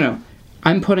 No.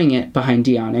 I'm putting it behind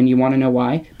Dion, and you want to know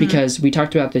why? Because we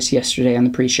talked about this yesterday on the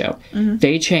pre-show. Mm-hmm.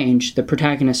 They changed the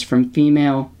protagonist from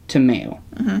female to male.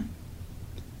 Mm-hmm.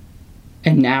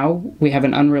 And now we have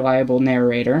an unreliable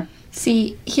narrator.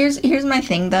 See, here's my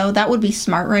thing, though. That would be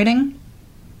smart writing.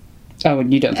 Oh,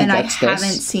 and you don't think that's this? And I haven't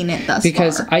seen it thus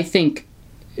because far. I think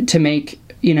to make,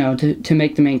 to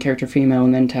make the main character female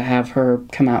and then to have her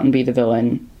come out and be the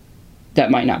villain, that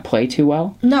might not play too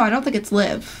well. No, I don't think it's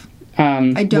Liv.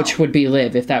 I don't. Which would be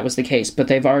Liv if that was the case, but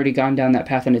they've already gone down that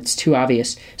path and it's too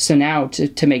obvious. So now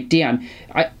to make Dion,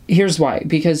 here's why.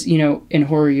 Because, in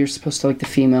horror you're supposed to like the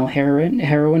female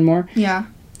heroine more. Yeah.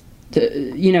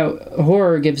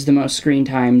 Horror gives the most screen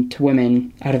time to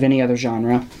women out of any other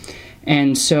genre.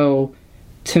 And so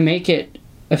to make it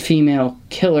a female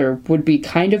killer would be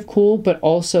kind of cool, but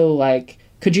also, like,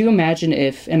 could you imagine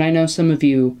if, and I know some of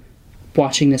you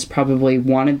watching this probably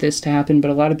wanted this to happen, but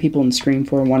a lot of people in Scream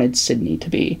 4 wanted Sydney to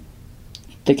be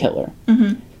the killer.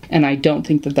 Mm-hmm. And I don't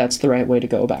think that that's the right way to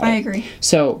go about it. I agree.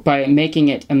 So by making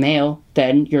it a male,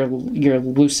 then you're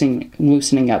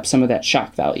loosening up some of that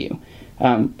shock value,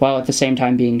 while at the same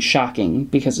time being shocking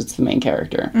because it's the main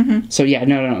character. Mm-hmm. So yeah,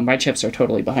 no, my chips are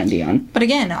totally behind Dion. But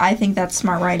again, I think that's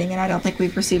smart writing, and I don't think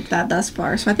we've received that thus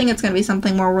far. So I think it's going to be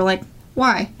something where we're like,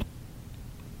 why?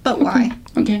 But why?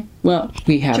 Okay. Well,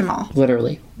 we have Jamal.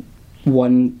 Literally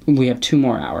we have 2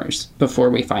 more hours before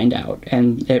we find out,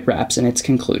 and it wraps and it's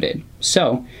concluded.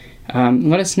 So,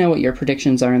 let us know what your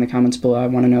predictions are in the comments below. I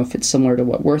want to know if it's similar to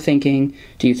what we're thinking.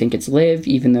 Do you think it's Liv,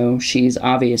 even though she's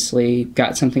obviously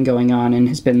got something going on and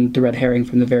has been the red herring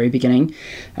from the very beginning?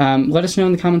 Let us know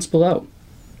in the comments below.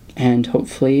 And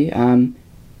hopefully,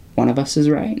 one of us is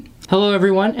right. Hello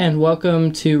everyone, and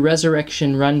welcome to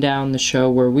Resurrection Rundown, the show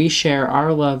where we share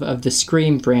our love of the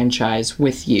Scream franchise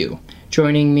with you.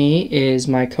 Joining me is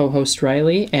my co-host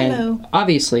Riley, and hello.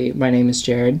 Obviously my name is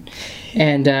Jared.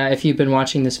 And if you've been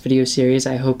watching this video series,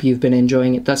 I hope you've been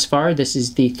enjoying it thus far. This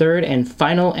is the 3rd and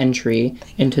final entry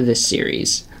into this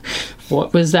series.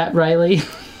 What was that, Riley?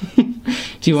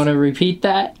 Do you want to repeat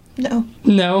that? No.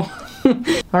 No?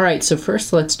 Alright, so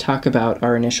first let's talk about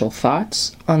our initial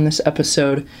thoughts on this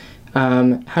episode.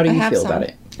 How do you feel about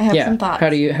it? I have some thoughts. How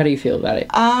do you feel about it?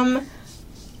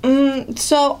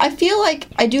 So I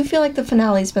do feel like the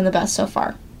finale's been the best so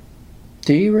far.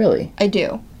 Do you really? I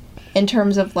do. In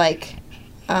terms of like,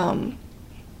 it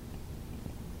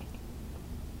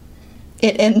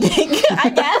ending,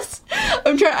 I guess.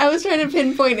 I was trying to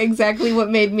pinpoint exactly what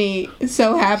made me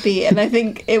so happy, and I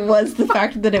think it was the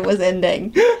fact that it was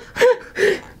ending.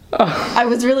 I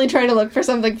was really trying to look for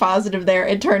something positive there.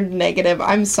 It turned negative.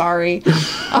 I'm sorry.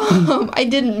 I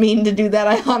didn't mean to do that.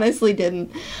 I honestly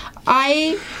didn't.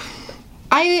 I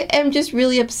am just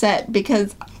really upset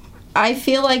because I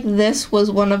feel like this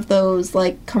was one of those,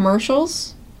 like,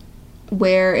 commercials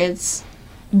where it's,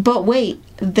 but wait,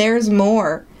 there's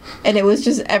more. And it was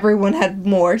just everyone had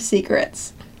more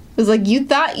secrets. It was like, you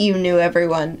thought you knew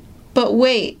everyone, but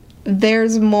wait,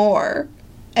 there's more.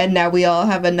 And now we all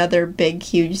have another big,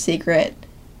 huge secret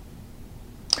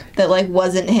that, like,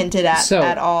 wasn't hinted at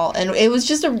at all. And it was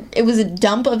just a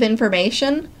dump of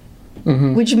information,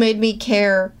 which made me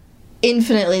care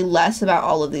infinitely less about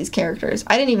all of these characters.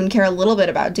 I didn't even care a little bit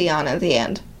about Dion at the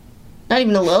end. Not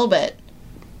even a little bit.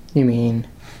 You mean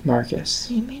Marcus.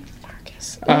 You mean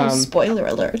Marcus. Oh, spoiler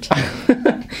alert.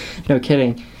 No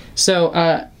kidding. So,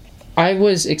 I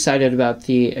was excited about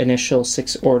the initial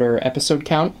 6 order episode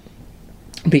count,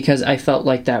 because I felt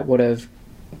like that would have,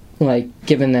 like,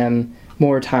 given them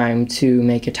more time to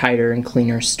make a tighter and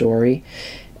cleaner story.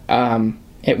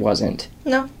 It wasn't.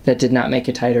 No. That did not make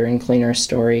a tighter and cleaner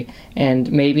story.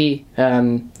 And maybe,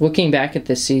 looking back at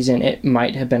this season, it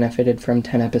might have benefited from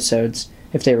 10 episodes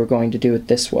if they were going to do it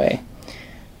this way.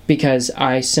 Because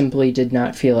I simply did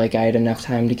not feel like I had enough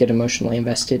time to get emotionally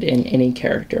invested in any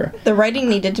character. The writing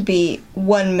needed to be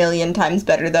 1,000,000 times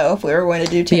better, though, if we were going to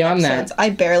do 10 Beyond episodes. That, I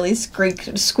barely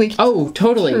squeaked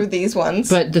totally through these ones.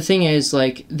 But the thing is,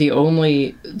 like, the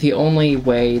only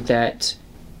way that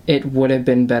it would have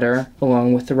been better,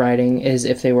 along with the writing, is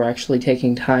if they were actually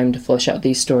taking time to flesh out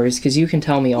these stories. Because you can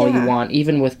tell me all you want,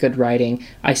 even with good writing,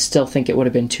 I still think it would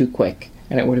have been too quick,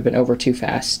 and it would have been over too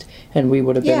fast, and we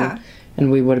would have been... And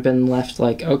we would have been left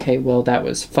like, okay, well, that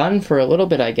was fun for a little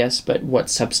bit, I guess, but what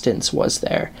substance was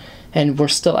there? And we're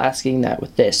still asking that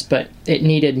with this, but it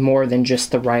needed more than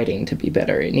just the writing to be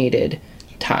better. It needed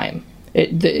time.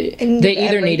 They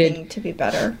either needed to be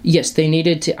better. Yes, they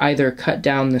needed to either cut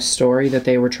down the story that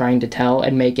they were trying to tell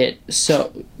and make it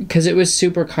so... Because it was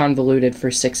super convoluted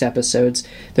for 6 episodes.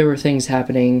 There were things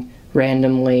happening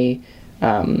randomly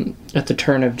at the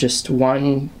turn of just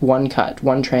one cut,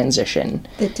 one transition.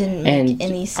 That didn't make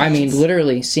any sense. I mean,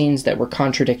 literally scenes that were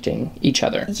contradicting each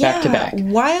other back to back.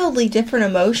 Wildly different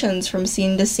emotions from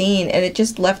scene to scene, and it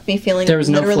just left me feeling there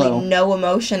was literally no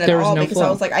emotion at all because flow.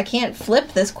 I was like, I can't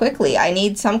flip this quickly. I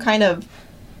need some kind of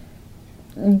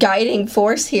guiding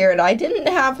force here, and I didn't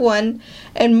have one.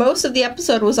 And most of the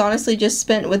episode was honestly just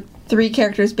spent with 3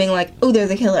 characters being like, oh, they're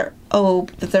the killer. Oh,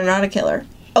 but they're not a killer.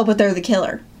 Oh, but they're the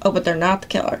killer. Oh, but they're not the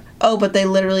killer. Oh, but they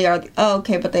literally are. Oh,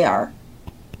 okay, but they are.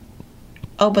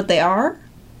 Oh, but they are?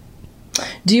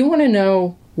 Do you want to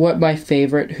know what my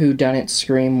favorite whodunit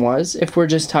scream was? If we're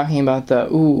just talking about the,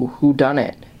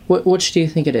 whodunit. Which do you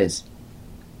think it is?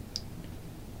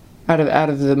 Out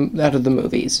of the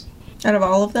movies. Out of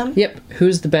all of them? Yep.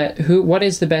 What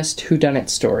is the best whodunit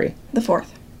story? The 4th.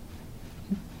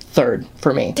 3rd,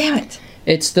 for me. Damn it.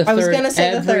 It's the 3rd I was gonna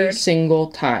say the 3rd. every single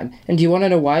time. And do you want to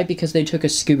know why? Because they took a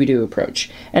Scooby-Doo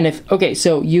approach. And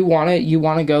so you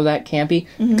wanna go that campy?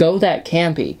 Mm-hmm. Go that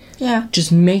campy. Yeah.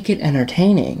 Just make it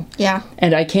entertaining. Yeah.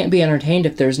 And I can't be entertained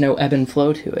if there's no ebb and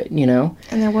flow to it, you know?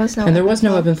 And there was no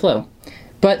ebb and flow.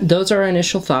 But those are our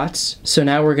initial thoughts. So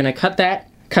now we're gonna cut that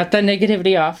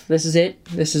negativity off. This is it.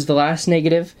 This is the last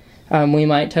negative. We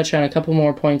might touch on a couple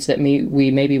more points that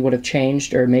we maybe would have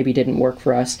changed or maybe didn't work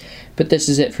for us, but this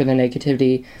is it for the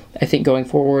negativity. I think going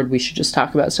forward, we should just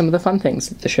talk about some of the fun things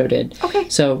that the show did. Okay.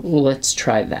 So let's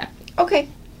try that. Okay.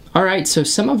 All right, so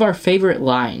some of our favorite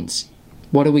lines.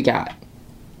 What do we got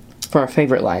for our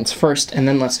favorite lines first, and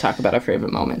then let's talk about our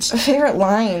favorite moments. Favorite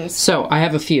lines? So I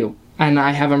have a few, and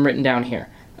I have them written down here.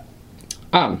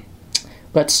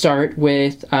 Let's start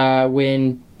with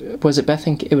when... Was it Beth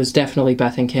and... It was definitely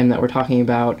Beth and Kim that we're talking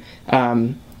about.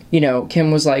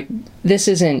 Kim was like, this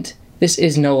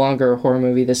is no longer a horror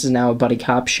movie, this is now a buddy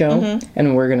cop show,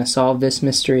 and we're going to solve this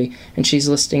mystery. And she's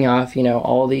listing off,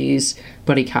 all these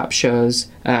buddy cop shows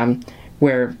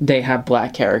where they have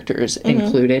black characters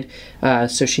included.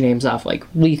 So she names off, like,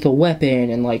 Lethal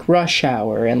Weapon and, like, Rush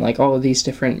Hour and, like, all of these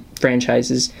different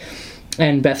franchises.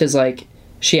 And Beth is like,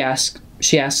 she asked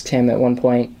him at one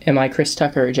point, am I Chris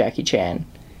Tucker or Jackie Chan?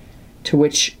 To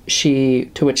which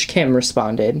Kim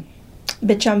responded,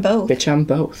 bitch, I'm both. Bitch, I'm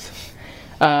both.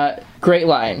 Great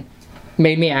line.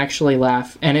 Made me actually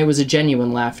laugh, and it was a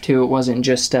genuine laugh too. It wasn't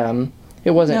just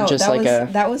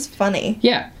that was funny.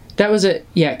 Yeah, that was it.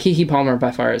 Yeah, Keke Palmer by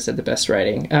far is the best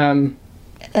writing. And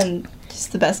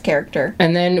just the best character.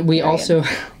 And then we also,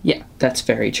 yeah, that's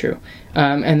very true.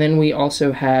 And then we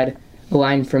also had a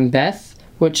line from Beth,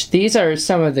 which these are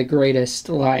some of the greatest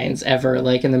lines ever,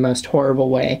 like in the most horrible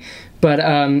way.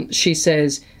 But she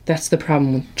says, that's the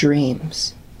problem with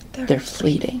dreams. They're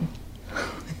fleeting.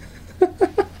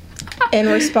 In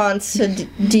response to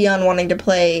Dion wanting to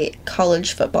play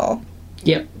college football.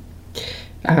 Yep.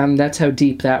 That's how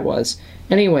deep that was.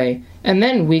 Anyway, and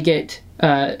then we get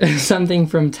something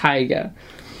from Tyga.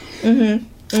 And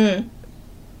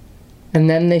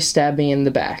then they stab me in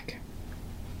the back.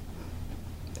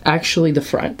 Actually, the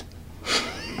front.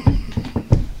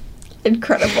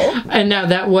 Incredible. And now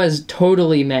that was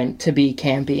totally meant to be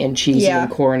campy and cheesy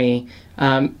and corny,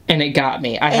 and it got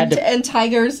me. And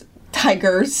Tigers.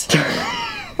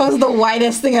 That was the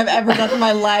whitest thing I've ever done in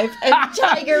my life. And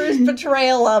Tiger's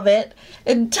portrayal of it,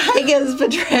 and Tyga's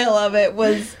portrayal of it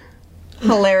was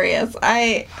hilarious.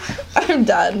 I'm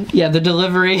done. Yeah, the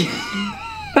delivery.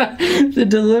 The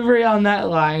delivery on that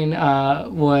line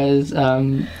was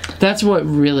that's what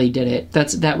really did it.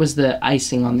 That was the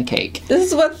icing on the cake. This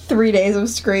is what 3 days of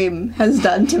Scream has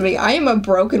done to me. I am a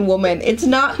broken woman. It's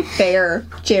not fair,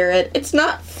 Jared. It's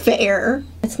not fair.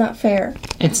 It's not fair.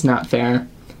 It's not fair.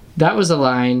 That was a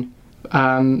line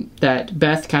that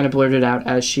Beth kind of blurted out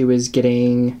as she was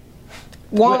getting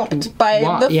whomped by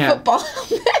the football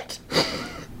helmet.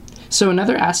 So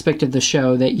another aspect of the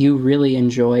show that you really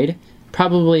enjoyed,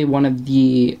 probably one of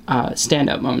the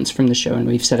standout moments from the show, and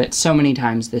we've said it so many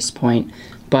times at this point,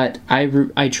 but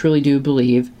I truly do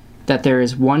believe that there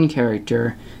is one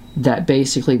character that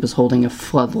basically was holding a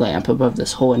flood lamp above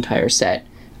this whole entire set,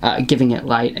 giving it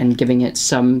light and giving it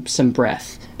some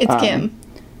breath. It's Kim.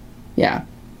 Yeah.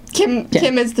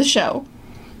 Kim is the show.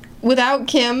 Without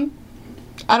Kim,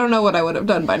 I don't know what I would have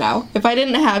done by now. If I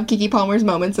didn't have Keke Palmer's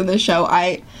moments in this show,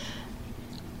 I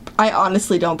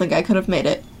honestly don't think I could have made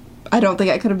it. I don't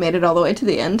think I could have made it all the way to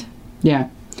the end. Yeah.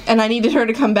 And I needed her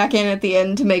to come back in at the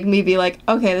end to make me be like,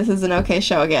 okay, this is an okay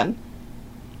show again.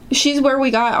 She's where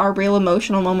we got our real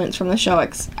emotional moments from the show,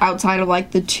 outside of,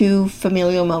 like, the 2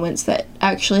 familial moments that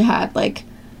actually had, like...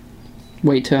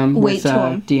 Weight to him with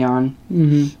Dion.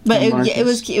 Mm-hmm. But it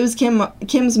was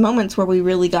Kim's moments where we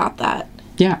really got that.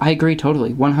 Yeah, I agree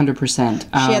totally, 100%.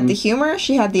 She had the humor,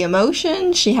 she had the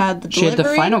emotion, she had the delivery. She had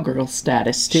the final girl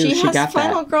status, too. She has got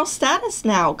final girl status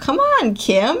now. Come on,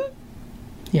 Kim.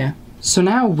 Yeah. So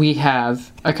now we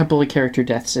have a couple of character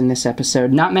deaths in this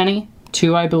episode. Not many.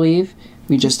 2, I believe.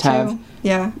 We just have...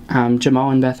 Yeah.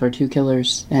 Jamal and Beth are 2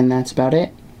 killers, and that's about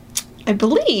it. I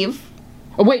believe.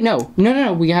 Oh, wait, no.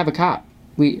 No. We have a cop.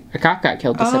 A cop got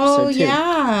killed this episode, too. Oh,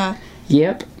 yeah.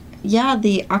 Yep. Yeah,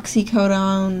 the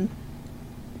oxycodone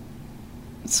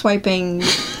swiping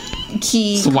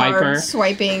key Swiper. card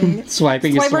swiping.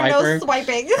 Swiping a swiper. No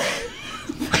swiping.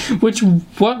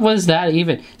 What was that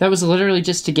even? That was literally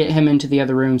just to get him into the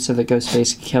other room so that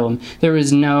Ghostface could kill him. There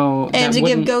was no... And to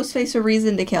give Ghostface a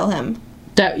reason to kill him.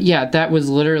 That was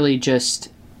literally just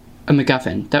a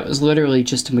MacGuffin. That was literally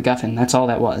just a MacGuffin. That's all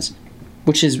that was.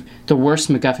 Which is the worst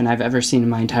MacGuffin I've ever seen in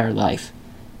my entire life.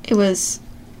 It was...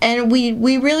 And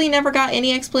we really never got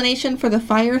any explanation for the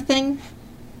fire thing?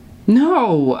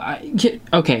 No!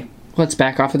 Okay, let's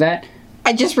back off of that.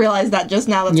 I just realized that just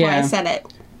now. That's why I said it.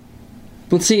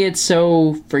 But see, it's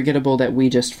so forgettable that we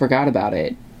just forgot about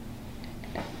it.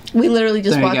 We literally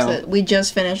just watched it. We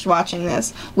just finished watching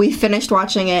this. We finished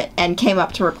watching it and came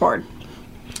up to record.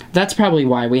 That's probably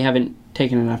why we haven't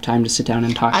taken enough time to sit down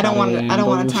and talk about it. I don't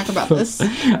want to talk about this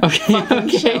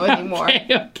show anymore.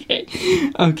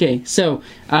 Okay, so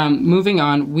moving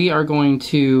on, we are going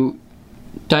to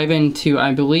dive into,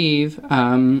 I believe,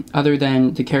 other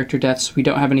than the character deaths, we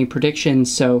don't have any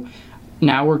predictions, so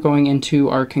now we're going into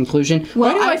our conclusion.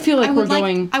 Well, why do I feel like we're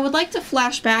going... I would like to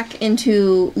flash back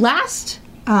into last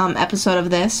episode of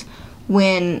this,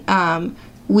 when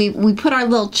we put our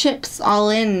little chips all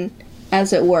in,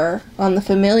 as it were, on the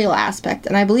familial aspect,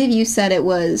 and I believe you said it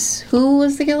was... Who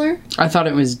was the killer? I thought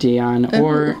it was Dion,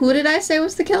 or... Who did I say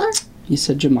was the killer? You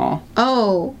said Jamal.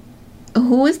 Oh.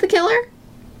 Who was the killer?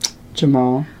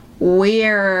 Jamal.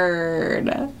 Weird.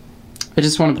 I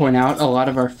just want to point out, a lot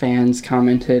of our fans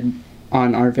commented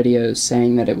on our videos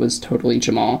saying that it was totally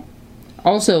Jamal.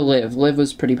 Also Liv. Liv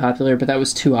was pretty popular, but that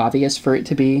was too obvious for it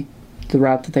to be the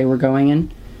route that they were going in.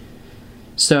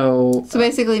 So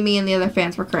basically me and the other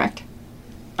fans were correct.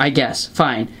 I guess.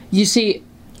 Fine. You see,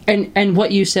 and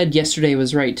what you said yesterday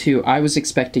was right, too. I was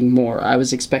expecting more. I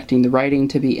was expecting the writing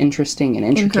to be interesting and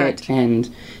intricate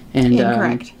and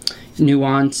Incorrect.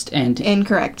 Nuanced and...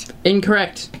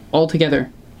 Incorrect.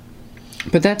 Altogether.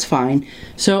 But that's fine.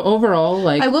 So overall,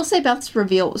 like... I will say Beth's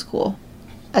reveal was cool.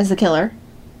 As the killer.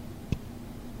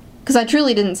 Because I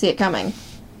truly didn't see it coming.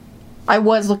 I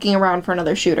was looking around for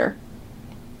another shooter.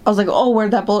 I was like, oh,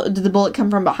 where'd that bullet... Did the bullet come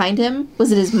from behind him?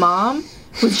 Was it his mom?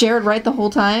 Was Jared right the whole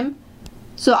time?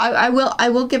 So I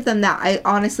will give them that. I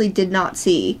honestly did not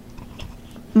see...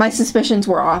 My suspicions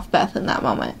were off Beth in that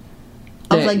moment.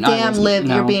 I was like, damn, Liv,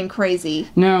 you're being crazy.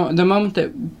 No, the moment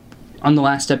that... On the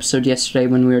last episode yesterday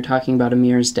when we were talking about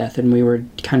Amir's death and we were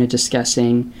kind of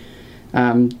discussing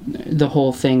the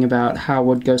whole thing about how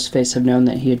would Ghostface have known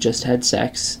that he had just had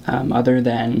sex other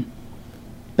than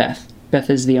Beth.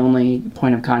 Beth is the only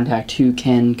point of contact who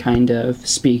can kind of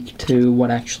speak to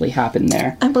what actually happened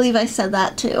there. I believe I said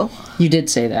that too. You did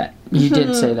say that. You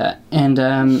did say that. And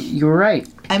you were right.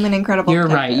 I'm an incredible You're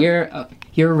detective.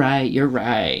 right. You're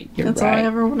right. That's all I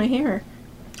ever want to hear.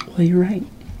 Well, you're right.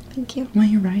 Thank you. Well,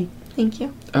 you're right. Thank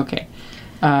you. Okay.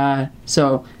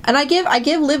 So... And I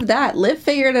give Liv that. Liv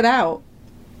figured it out.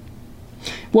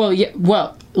 Well, yeah.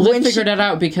 Well, Liv figured it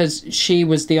out because she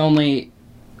was the only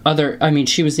other... I mean,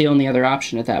 she was the only other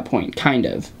option at that point, kind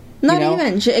of. Not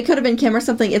even. It could have been Kim or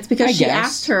something. It's because she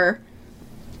asked her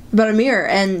about Amir,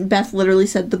 and Beth literally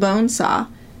said the bone saw.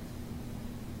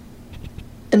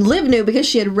 And Liv knew because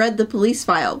she had read the police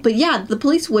file. But yeah, the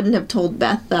police wouldn't have told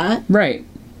Beth that. Right.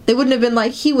 They wouldn't have been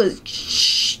like, he was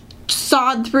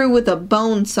sawed through with a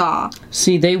bone saw.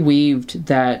 See, they weaved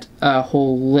that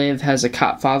whole Liv has a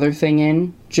cop father thing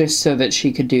in just so that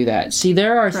she could do that. See,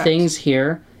 there are things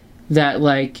here that,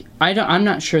 like, I'm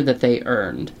not sure that they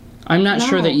earned. I'm not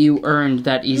sure that you earned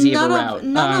that easy of a route.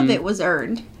 None of it was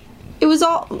earned. It was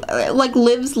all, like,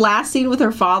 Liv's last scene with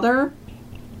her father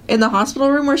in the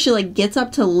hospital room where she, like, gets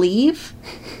up to leave.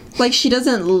 Like, she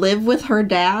doesn't live with her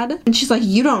dad. And she's like,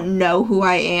 you don't know who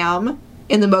I am.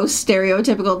 In the most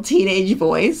stereotypical teenage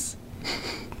voice.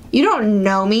 You don't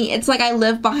know me. It's like I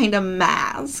live behind a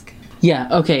mask. Yeah,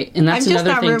 okay, and that's another thing,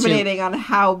 too. I'm just not ruminating on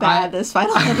how bad this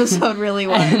final episode really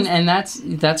was. And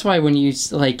that's why when you,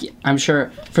 like, I'm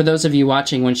sure, for those of you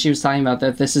watching, when she was talking about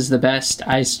that this is the best,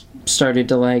 I started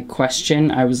to, like,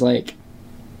 question. I was like...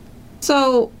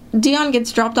 So, Dion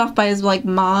gets dropped off by his, like,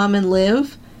 mom and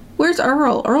Liv. Where's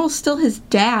Earl? Earl's still his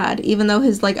dad, even though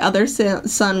his, like, other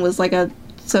son was, like, a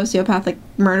sociopathic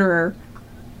murderer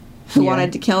who Yeah.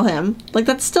 wanted to kill him. Like,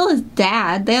 that's still his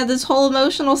dad. They had this whole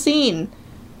emotional scene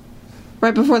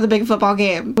right before the big football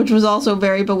game, which was also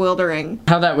very bewildering.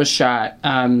 How that was shot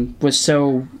was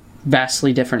so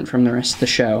vastly different from the rest of the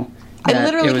show. I that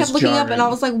literally it was kept looking up and I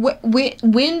jarring. was like,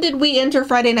 when did we enter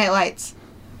Friday Night Lights?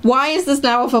 Why is this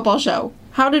now a football show?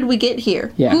 How did we get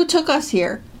here? Yeah. Who took us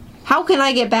here? How can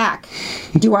I get back?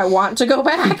 Do I want to go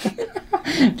back?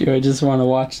 Do I just want to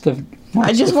watch the?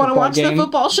 I just want to watch game? the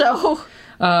football show.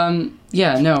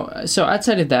 Yeah, no. So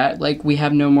outside of that, like, we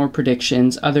have no more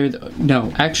predictions.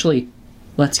 No, actually,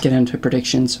 let's get into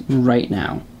predictions right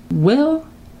now. Will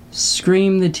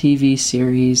Scream the TV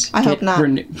series? I hope not.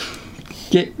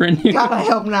 Get renewed. God, I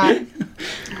hope not.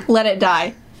 Let it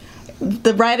die.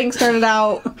 The writing started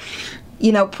out,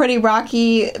 pretty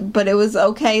rocky, but it was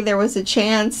okay. There was a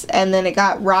chance, and then it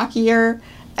got rockier,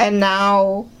 and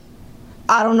now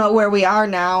I don't know where we are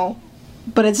now,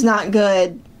 but it's not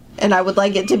good, and I would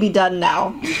like it to be done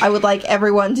now. I would like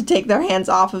everyone to take their hands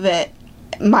off of it.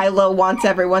 Milo wants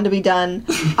everyone to be done.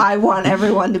 I want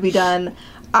everyone to be done.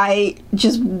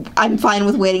 I'm fine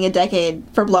with waiting a decade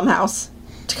for Blumhouse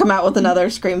to come out with another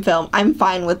Scream film. I'm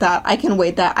fine with that. I can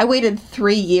wait that. I waited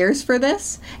 3 years for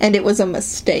this, and it was a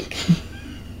mistake.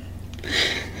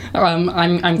 I'm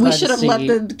glad We should have to see. let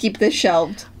them keep this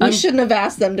shelved. We shouldn't have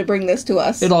asked them to bring this to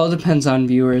us. It all depends on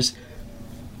viewers.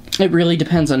 It really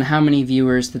depends on how many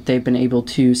viewers that they've been able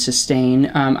to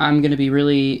sustain. I'm going to be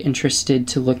really interested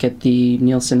to look at the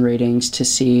Nielsen ratings to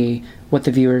see what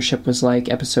the viewership was like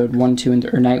episode 1, 2,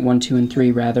 or night 1, 2, and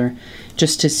 3, rather,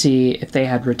 just to see if they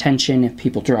had retention, if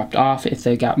people dropped off, if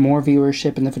they got more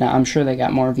viewership in the finale. I'm sure they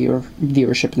got more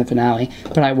viewership in the finale,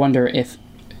 but I wonder if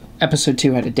episode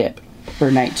 2 had a dip, or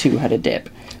night 2 had a dip,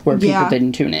 where people Yeah.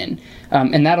 didn't tune in.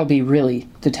 And that'll be really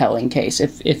the telling case.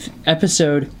 If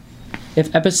episodes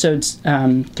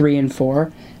 3 and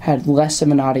 4 had less of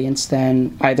an audience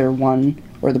than either 1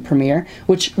 or the premiere,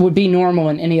 which would be normal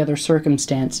in any other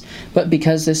circumstance, but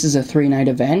because this is a 3-night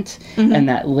event and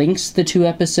that links the 2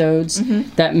 episodes,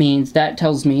 that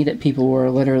tells me that people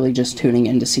were literally just tuning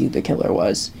in to see who the killer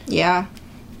was, Yeah.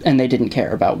 and they didn't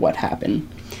care about what happened.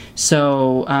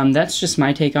 So that's just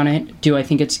my take on it. Do I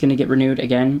think it's going to get renewed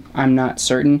again? I'm not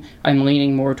certain. I'm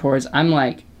leaning more towards, I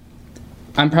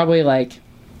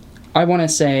want to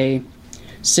say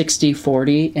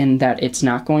 60-40 in that it's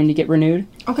not going to get renewed.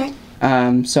 Okay.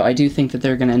 So I do think that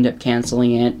they're going to end up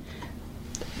canceling it.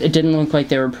 It didn't look like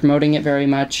they were promoting it very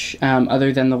much,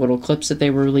 other than the little clips that they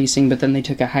were releasing, but then they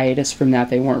took a hiatus from that.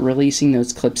 They weren't releasing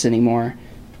those clips anymore.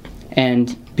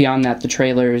 And beyond that, the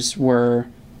trailers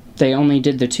they only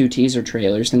did the 2 teaser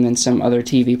trailers and then some other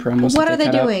TV promos. What that are they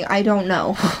cut up. doing? I don't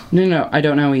know. No, I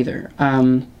don't know either.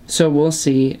 So we'll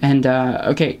see. And,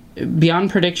 okay,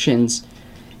 beyond predictions,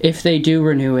 if they do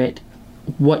renew it,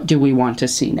 what do we want to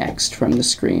see next from the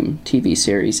Scream TV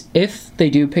series? If they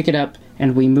do pick it up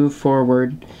and we move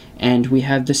forward and we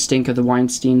have the stink of the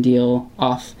Weinstein deal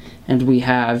off and we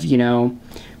have,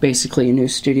 basically a new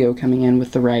studio coming in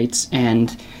with the rights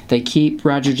and they keep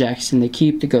Roger Jackson, they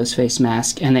keep the Ghostface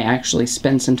mask, and they actually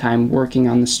spend some time working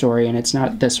on the story and it's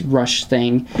not this rush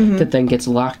thing that then gets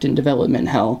locked in development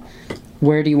hell,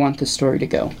 where do you want the story to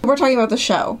go? We're talking about the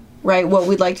show, right? What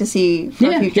we'd like to see for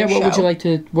a future show. What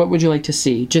would you like to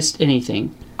see? Just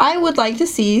anything. I would like to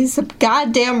see some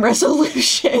goddamn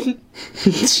resolution.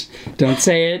 Don't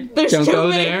say it. There's Don't too go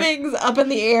many there. things up in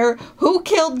the air. Who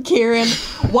killed Kieran?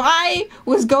 Why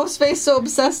was Ghostface so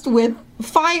obsessed with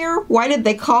fire? Why did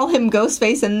they call him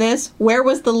Ghostface in this? Where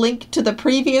was the link to the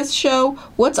previous show?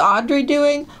 What's Audrey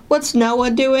doing? What's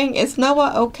Noah doing? Is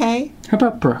Noah okay? How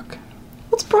about Brooke?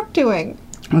 What's Brooke doing?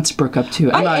 What's Brooke up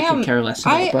to? I could care less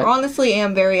about I but honestly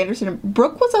am very interested in...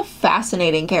 Brooke was a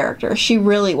fascinating character. She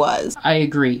really was. I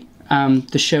agree.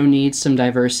 The show needs some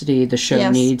diversity. The show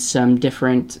Yes. needs some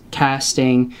different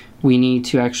casting. We need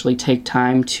to actually take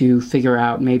time to figure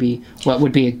out maybe what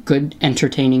would be a good,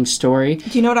 entertaining story.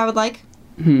 Do you know what I would like?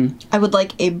 I would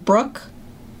like a Brooke,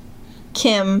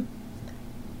 Kim,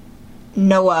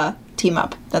 Noah team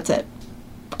up. That's it.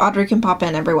 Audrey can pop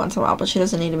in every once in a while, but she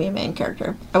doesn't need to be a main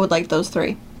character. I would like those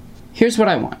 3. Here's what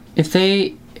I want. If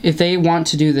they want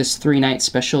to do this 3-night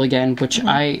special again, which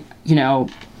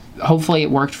hopefully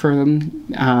it worked for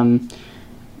them.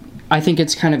 I think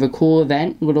it's kind of a cool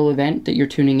little event that you're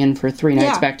tuning in for 3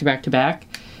 nights back to back to back.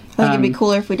 I think it'd be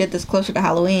cooler if we did this closer to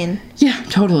Halloween. Yeah,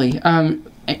 totally.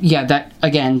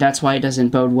 That's why it doesn't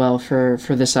bode well for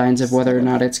the signs of whether or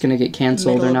not it's going to get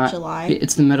canceled or not. July.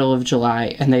 It's the middle of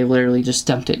July, and they literally just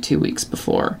dumped it 2 weeks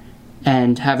before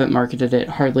and haven't marketed it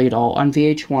hardly at all. On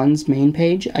VH1's main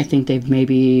page, I think they've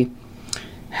maybe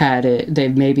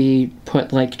they've maybe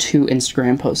put like 2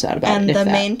 Instagram posts out about it. And if the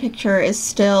that. main picture is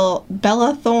still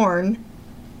Bella Thorne,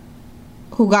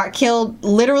 who got killed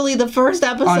literally the first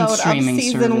episode on of streaming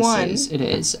season services, 1. it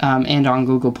is. And on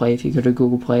Google Play. If you go to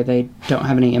Google Play, they don't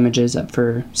have any images up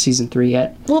for season 3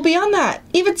 yet. Well, beyond that,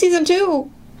 even season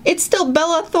 2, it's still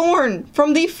Bella Thorne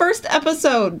from the first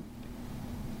episode.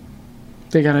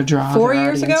 They gotta draw 4 their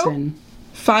years audience ago? in.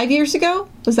 5 years ago?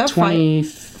 Was that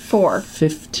 4?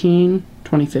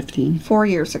 2015. 4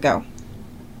 years ago.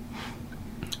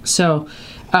 So,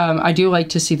 I do like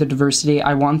to see the diversity.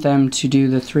 I want them to do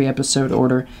the 3-episode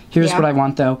order. Here's what I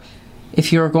want, though.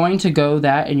 If you're going to go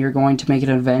that and you're going to make it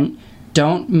an event,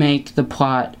 don't make the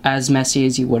plot as messy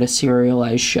as you would a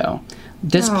serialized show.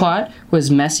 This plot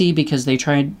was messy because they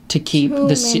tried to keep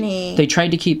they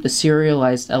tried to keep the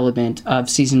serialized element of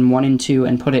season 1 and 2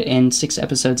 and put it in 6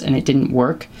 episodes, and it didn't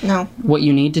work. No. What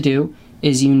you need to do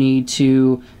is you need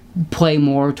to play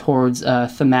more towards a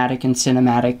thematic and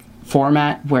cinematic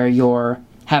format where you're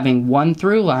having one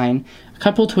through line, a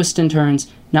couple twists and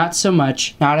turns, not so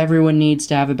much. Not everyone needs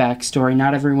to have a backstory.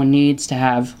 Not everyone needs to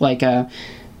have like a...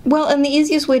 Well, and the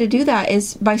easiest way to do that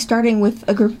is by starting with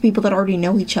a group of people that already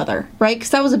know each other, right?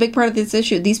 Because that was a big part of this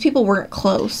issue. These people weren't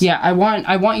close. Yeah, I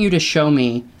want you to show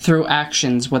me through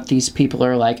actions what these people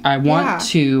are like. I want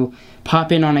to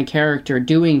pop in on a character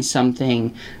doing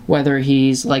something, whether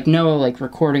he's like Noah, like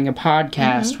recording a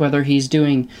podcast, whether he's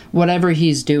doing whatever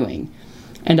he's doing.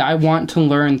 And I want to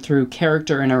learn through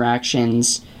character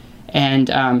interactions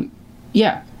and,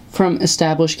 from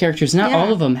established characters. Not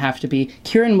all of them have to be.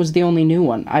 Kieran was the only new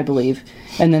one, I believe.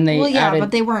 And then they added...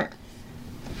 but they weren't...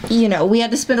 You know, we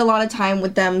had to spend a lot of time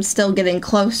with them still getting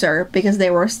closer because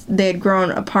they had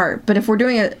grown apart. But if we're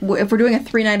doing a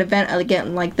 3-night event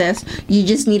again like this, you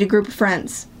just need a group of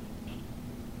friends.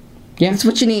 Yeah, that's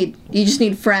what you need. You just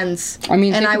need friends. I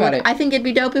mean, think about it. I think it'd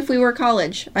be dope if we were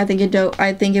college. I think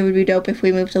it would be dope if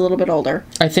we moved a little bit older.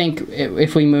 I think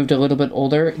if we moved a little bit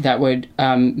older, that would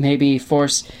maybe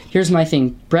force... Here's my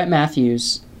thing. Brett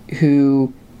Matthews,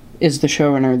 who is the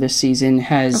showrunner this season,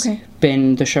 has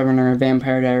been the showrunner of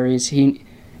Vampire Diaries.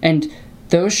 And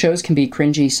those shows can be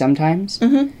cringy sometimes.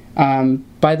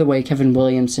 By the way, Kevin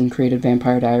Williamson created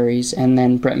Vampire Diaries, and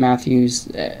then Brett Matthews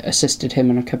assisted him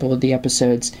in a couple of the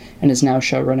episodes, and is now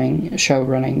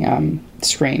showrunning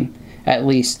Scream, at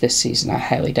least this season. I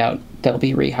highly doubt they'll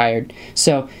be rehired.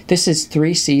 So this is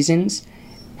 3 seasons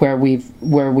where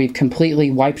we've completely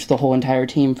wiped the whole entire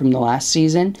team from the last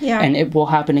season, and it will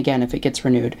happen again if it gets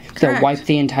renewed. Correct. They'll wipe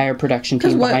the entire production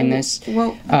team behind this,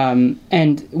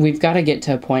 and we've got to get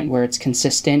to a point where it's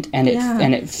consistent and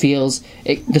it feels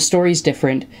the story's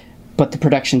different, but the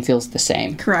production feels the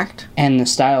same. Correct. And the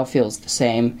style feels the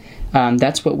same.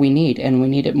 That's what we need, and we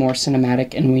need it more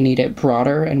cinematic, and we need it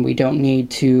broader, and we don't need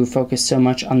to focus so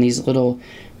much on these little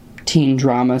teen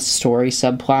drama story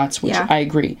subplots, which I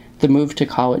agree. The move to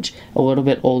college, a little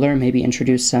bit older, maybe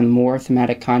introduce some more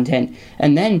thematic content.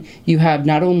 And then you have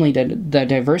not only the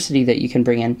diversity that you can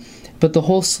bring in, but the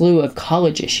whole slew of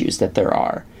college issues that there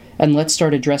are. And let's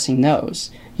start addressing those,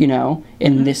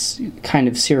 in this kind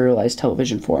of serialized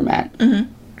television format.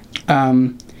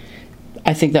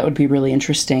 I think that would be really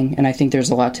interesting, and I think there's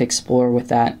a lot to explore with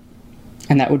that.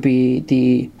 And that would be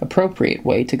the appropriate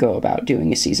way to go about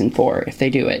doing a season 4, if they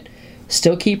do it.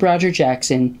 Still keep Roger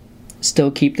Jackson,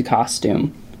 still keep the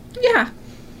costume. Yeah.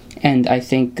 And I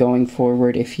think going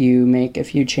forward, if you make a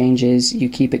few changes, you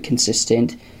keep it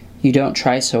consistent. You don't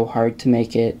try so hard to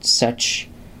make it such...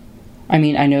 I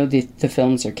mean, I know the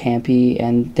films are campy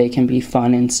and they can be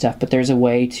fun and stuff, but there's a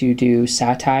way to do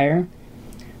satire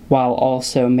while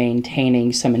also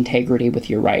maintaining some integrity with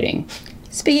your writing.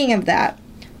 Speaking of that,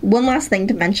 one last thing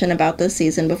to mention about this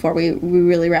season before we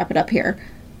really wrap it up here.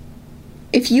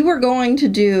 If you were going to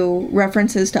do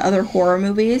references to other horror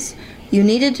movies, you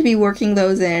needed to be working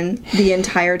those in the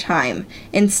entire time.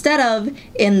 Instead of,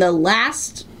 in the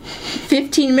last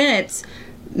 15 minutes,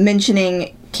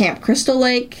 mentioning Camp Crystal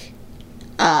Lake,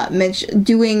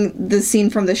 doing the scene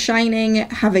from The Shining,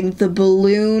 having the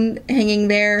balloon hanging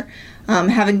there,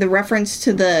 having the reference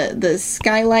to the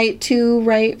skylight too,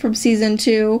 right, from season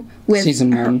 2 with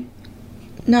season 1.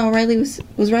 No, Riley was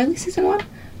Riley season 1?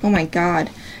 Oh my god.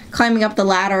 Climbing up the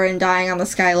ladder and dying on the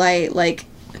skylight,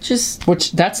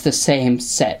 which that's the same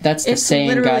set. That's the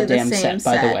same goddamn set,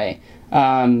 by the way.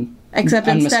 Except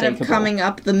instead of coming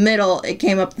up the middle, it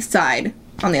came up the side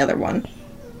on the other one.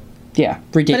 Yeah,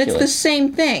 ridiculous. But it's the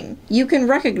same thing. You can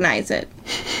recognize it.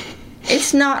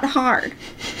 It's not hard.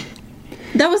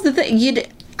 That was the thing.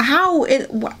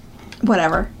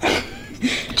 Whatever.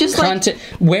 Just like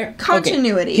where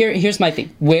continuity. Okay, here's my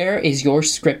thing. Where is your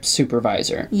script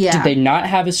supervisor? Yeah. Did they not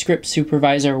have a script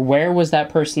supervisor? Where was that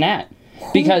person at?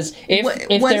 Because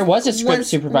if there was a script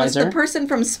supervisor, was the person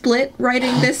from Split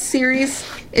writing this series?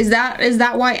 Is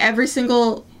that why every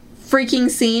single freaking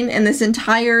scene in this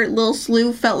entire little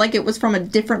slew felt like it was from a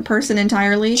different person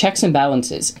entirely? Checks and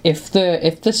balances. If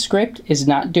the script is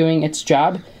not doing its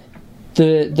job,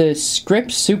 the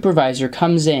script supervisor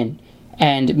comes in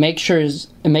and assures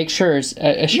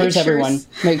everyone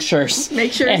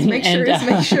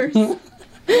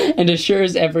and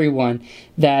assures everyone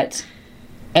that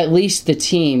at least the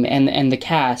team and the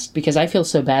cast, because I feel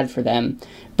so bad for them,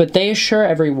 but they assure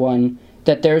everyone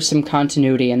that there's some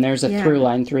continuity and there's a through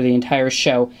line through the entire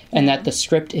show, and that the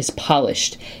script is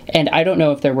polished. And I don't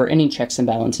know if there were any checks and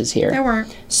balances here. There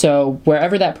weren't. So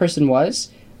wherever that person was,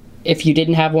 if you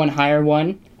didn't have one, hire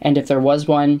one. And if there was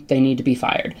one, they need to be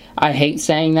fired. I hate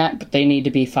saying that, but they need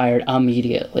to be fired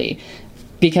immediately.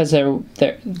 Because Girl,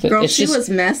 she was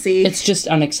messy. It's just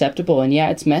unacceptable. And yeah,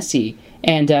 it's messy.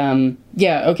 And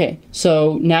okay.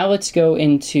 So now let's go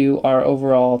into our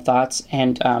overall thoughts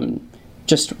and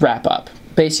just wrap up.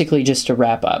 Basically just to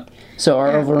wrap up. So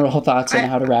our overall thoughts on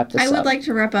how to wrap this up. I would like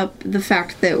to wrap up the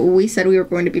fact that we said we were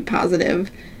going to be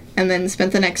positive and then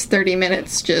spent the next 30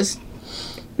 minutes just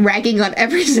ragging on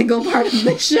every single part of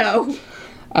the show.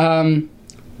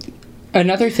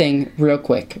 Another thing, real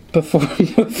quick, before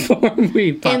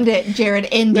we pop... End it, Jared,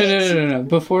 end it. No.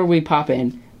 Before we pop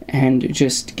in and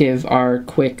just give our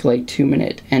quick,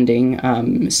 2-minute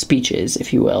ending speeches,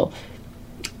 if you will,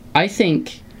 I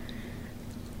think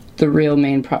the real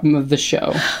main problem of the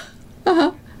show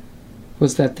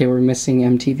was that they were missing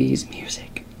MTV's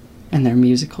music and their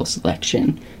musical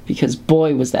selection. Because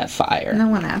boy, was that fire. No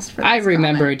one asked for this. I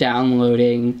remember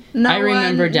downloading. No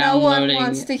one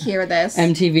wants to hear this.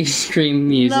 MTV Scream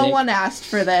music. No one asked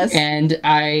for this. And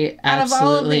I absolutely out of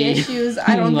all of the issues,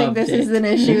 I don't think this is an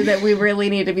issue that we really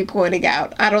need to be pointing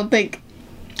out. I don't think...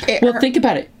 think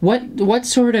about it. What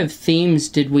sort of themes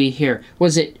did we hear?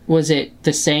 Was it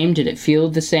the same? Did it feel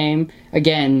the same?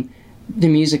 Again, the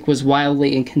music was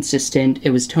wildly inconsistent. It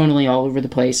was tonally all over the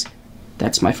place.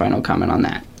 That's my final comment on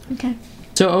that. Okay.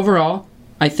 So overall,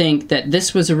 I think that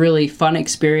this was a really fun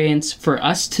experience for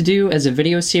us to do as a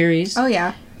video series. Oh,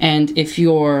 yeah. And if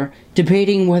you're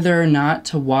debating whether or not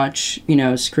to watch,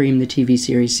 Scream the TV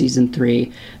series Season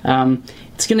 3,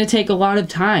 it's going to take a lot of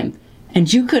time.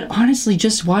 And you could honestly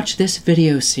just watch this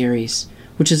video series,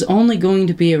 which is only going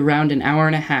to be around an hour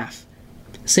and a half.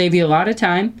 Save you a lot of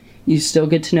time. You still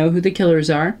get to know who the killers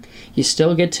are. You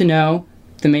still get to know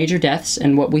the major deaths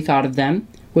and what we thought of them,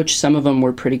 which some of them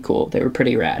were pretty cool. They were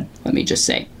pretty rad, let me just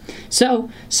say. So,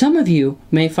 some of you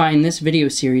may find this video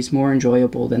series more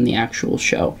enjoyable than the actual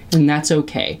show, and that's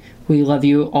okay. We love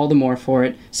you all the more for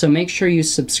it, so make sure you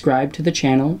subscribe to the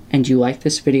channel and you like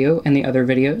this video and the other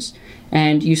videos,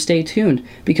 and you stay tuned,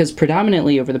 because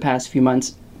predominantly over the past few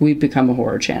months, we've become a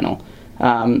horror channel.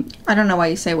 I don't know why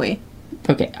you say we.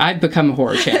 Okay, I've become a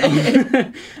horror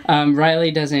channel.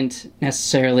 Riley doesn't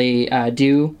necessarily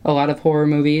do a lot of horror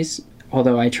movies,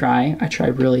 although I try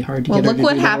really hard to get her to do horror movies. Well, look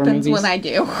what happens when I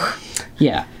do.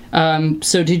 Yeah.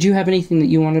 So did you have anything that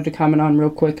you wanted to comment on real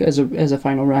quick as a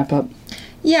final wrap-up?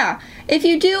 Yeah. If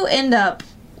you do end up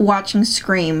watching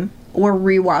Scream, or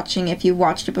rewatching if you've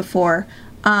watched it before,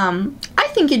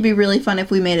 I think it'd be really fun if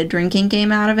we made a drinking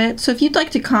game out of it. So if you'd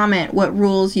like to comment what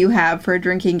rules you have for a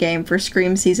drinking game for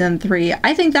Scream Season 3,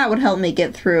 I think that would help me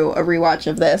get through a rewatch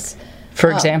of this.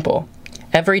 For example,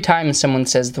 every time someone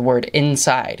says the word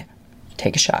inside,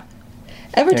 take a shot.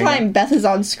 Every time Beth is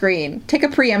on screen, take a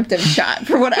preemptive shot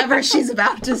for whatever she's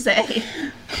about to say.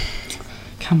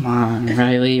 Come on,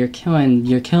 Riley, you're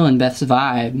killing Beth's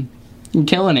vibe. You're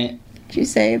killing it. Did you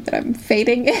say that I'm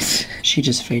fading it? She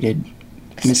just faded.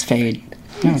 Miss Fade.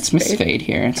 No, it's Miss Fade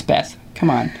here. It's Beth. Come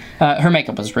on. Her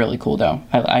makeup was really cool, though.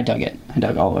 I dug it. I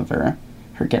dug all of her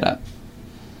getup.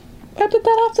 What did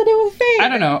that have to do with Fade? I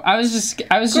don't know. I was just...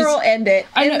 Girl, end it.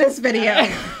 End this video.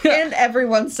 End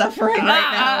everyone's suffering right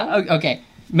now. Okay.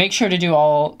 Make sure to do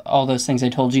all those things I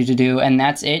told you to do, and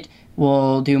that's it.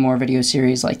 We'll do more video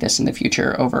series like this in the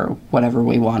future over whatever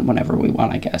we want, whenever we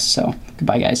want, I guess. So,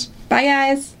 goodbye, guys. Bye,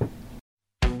 guys.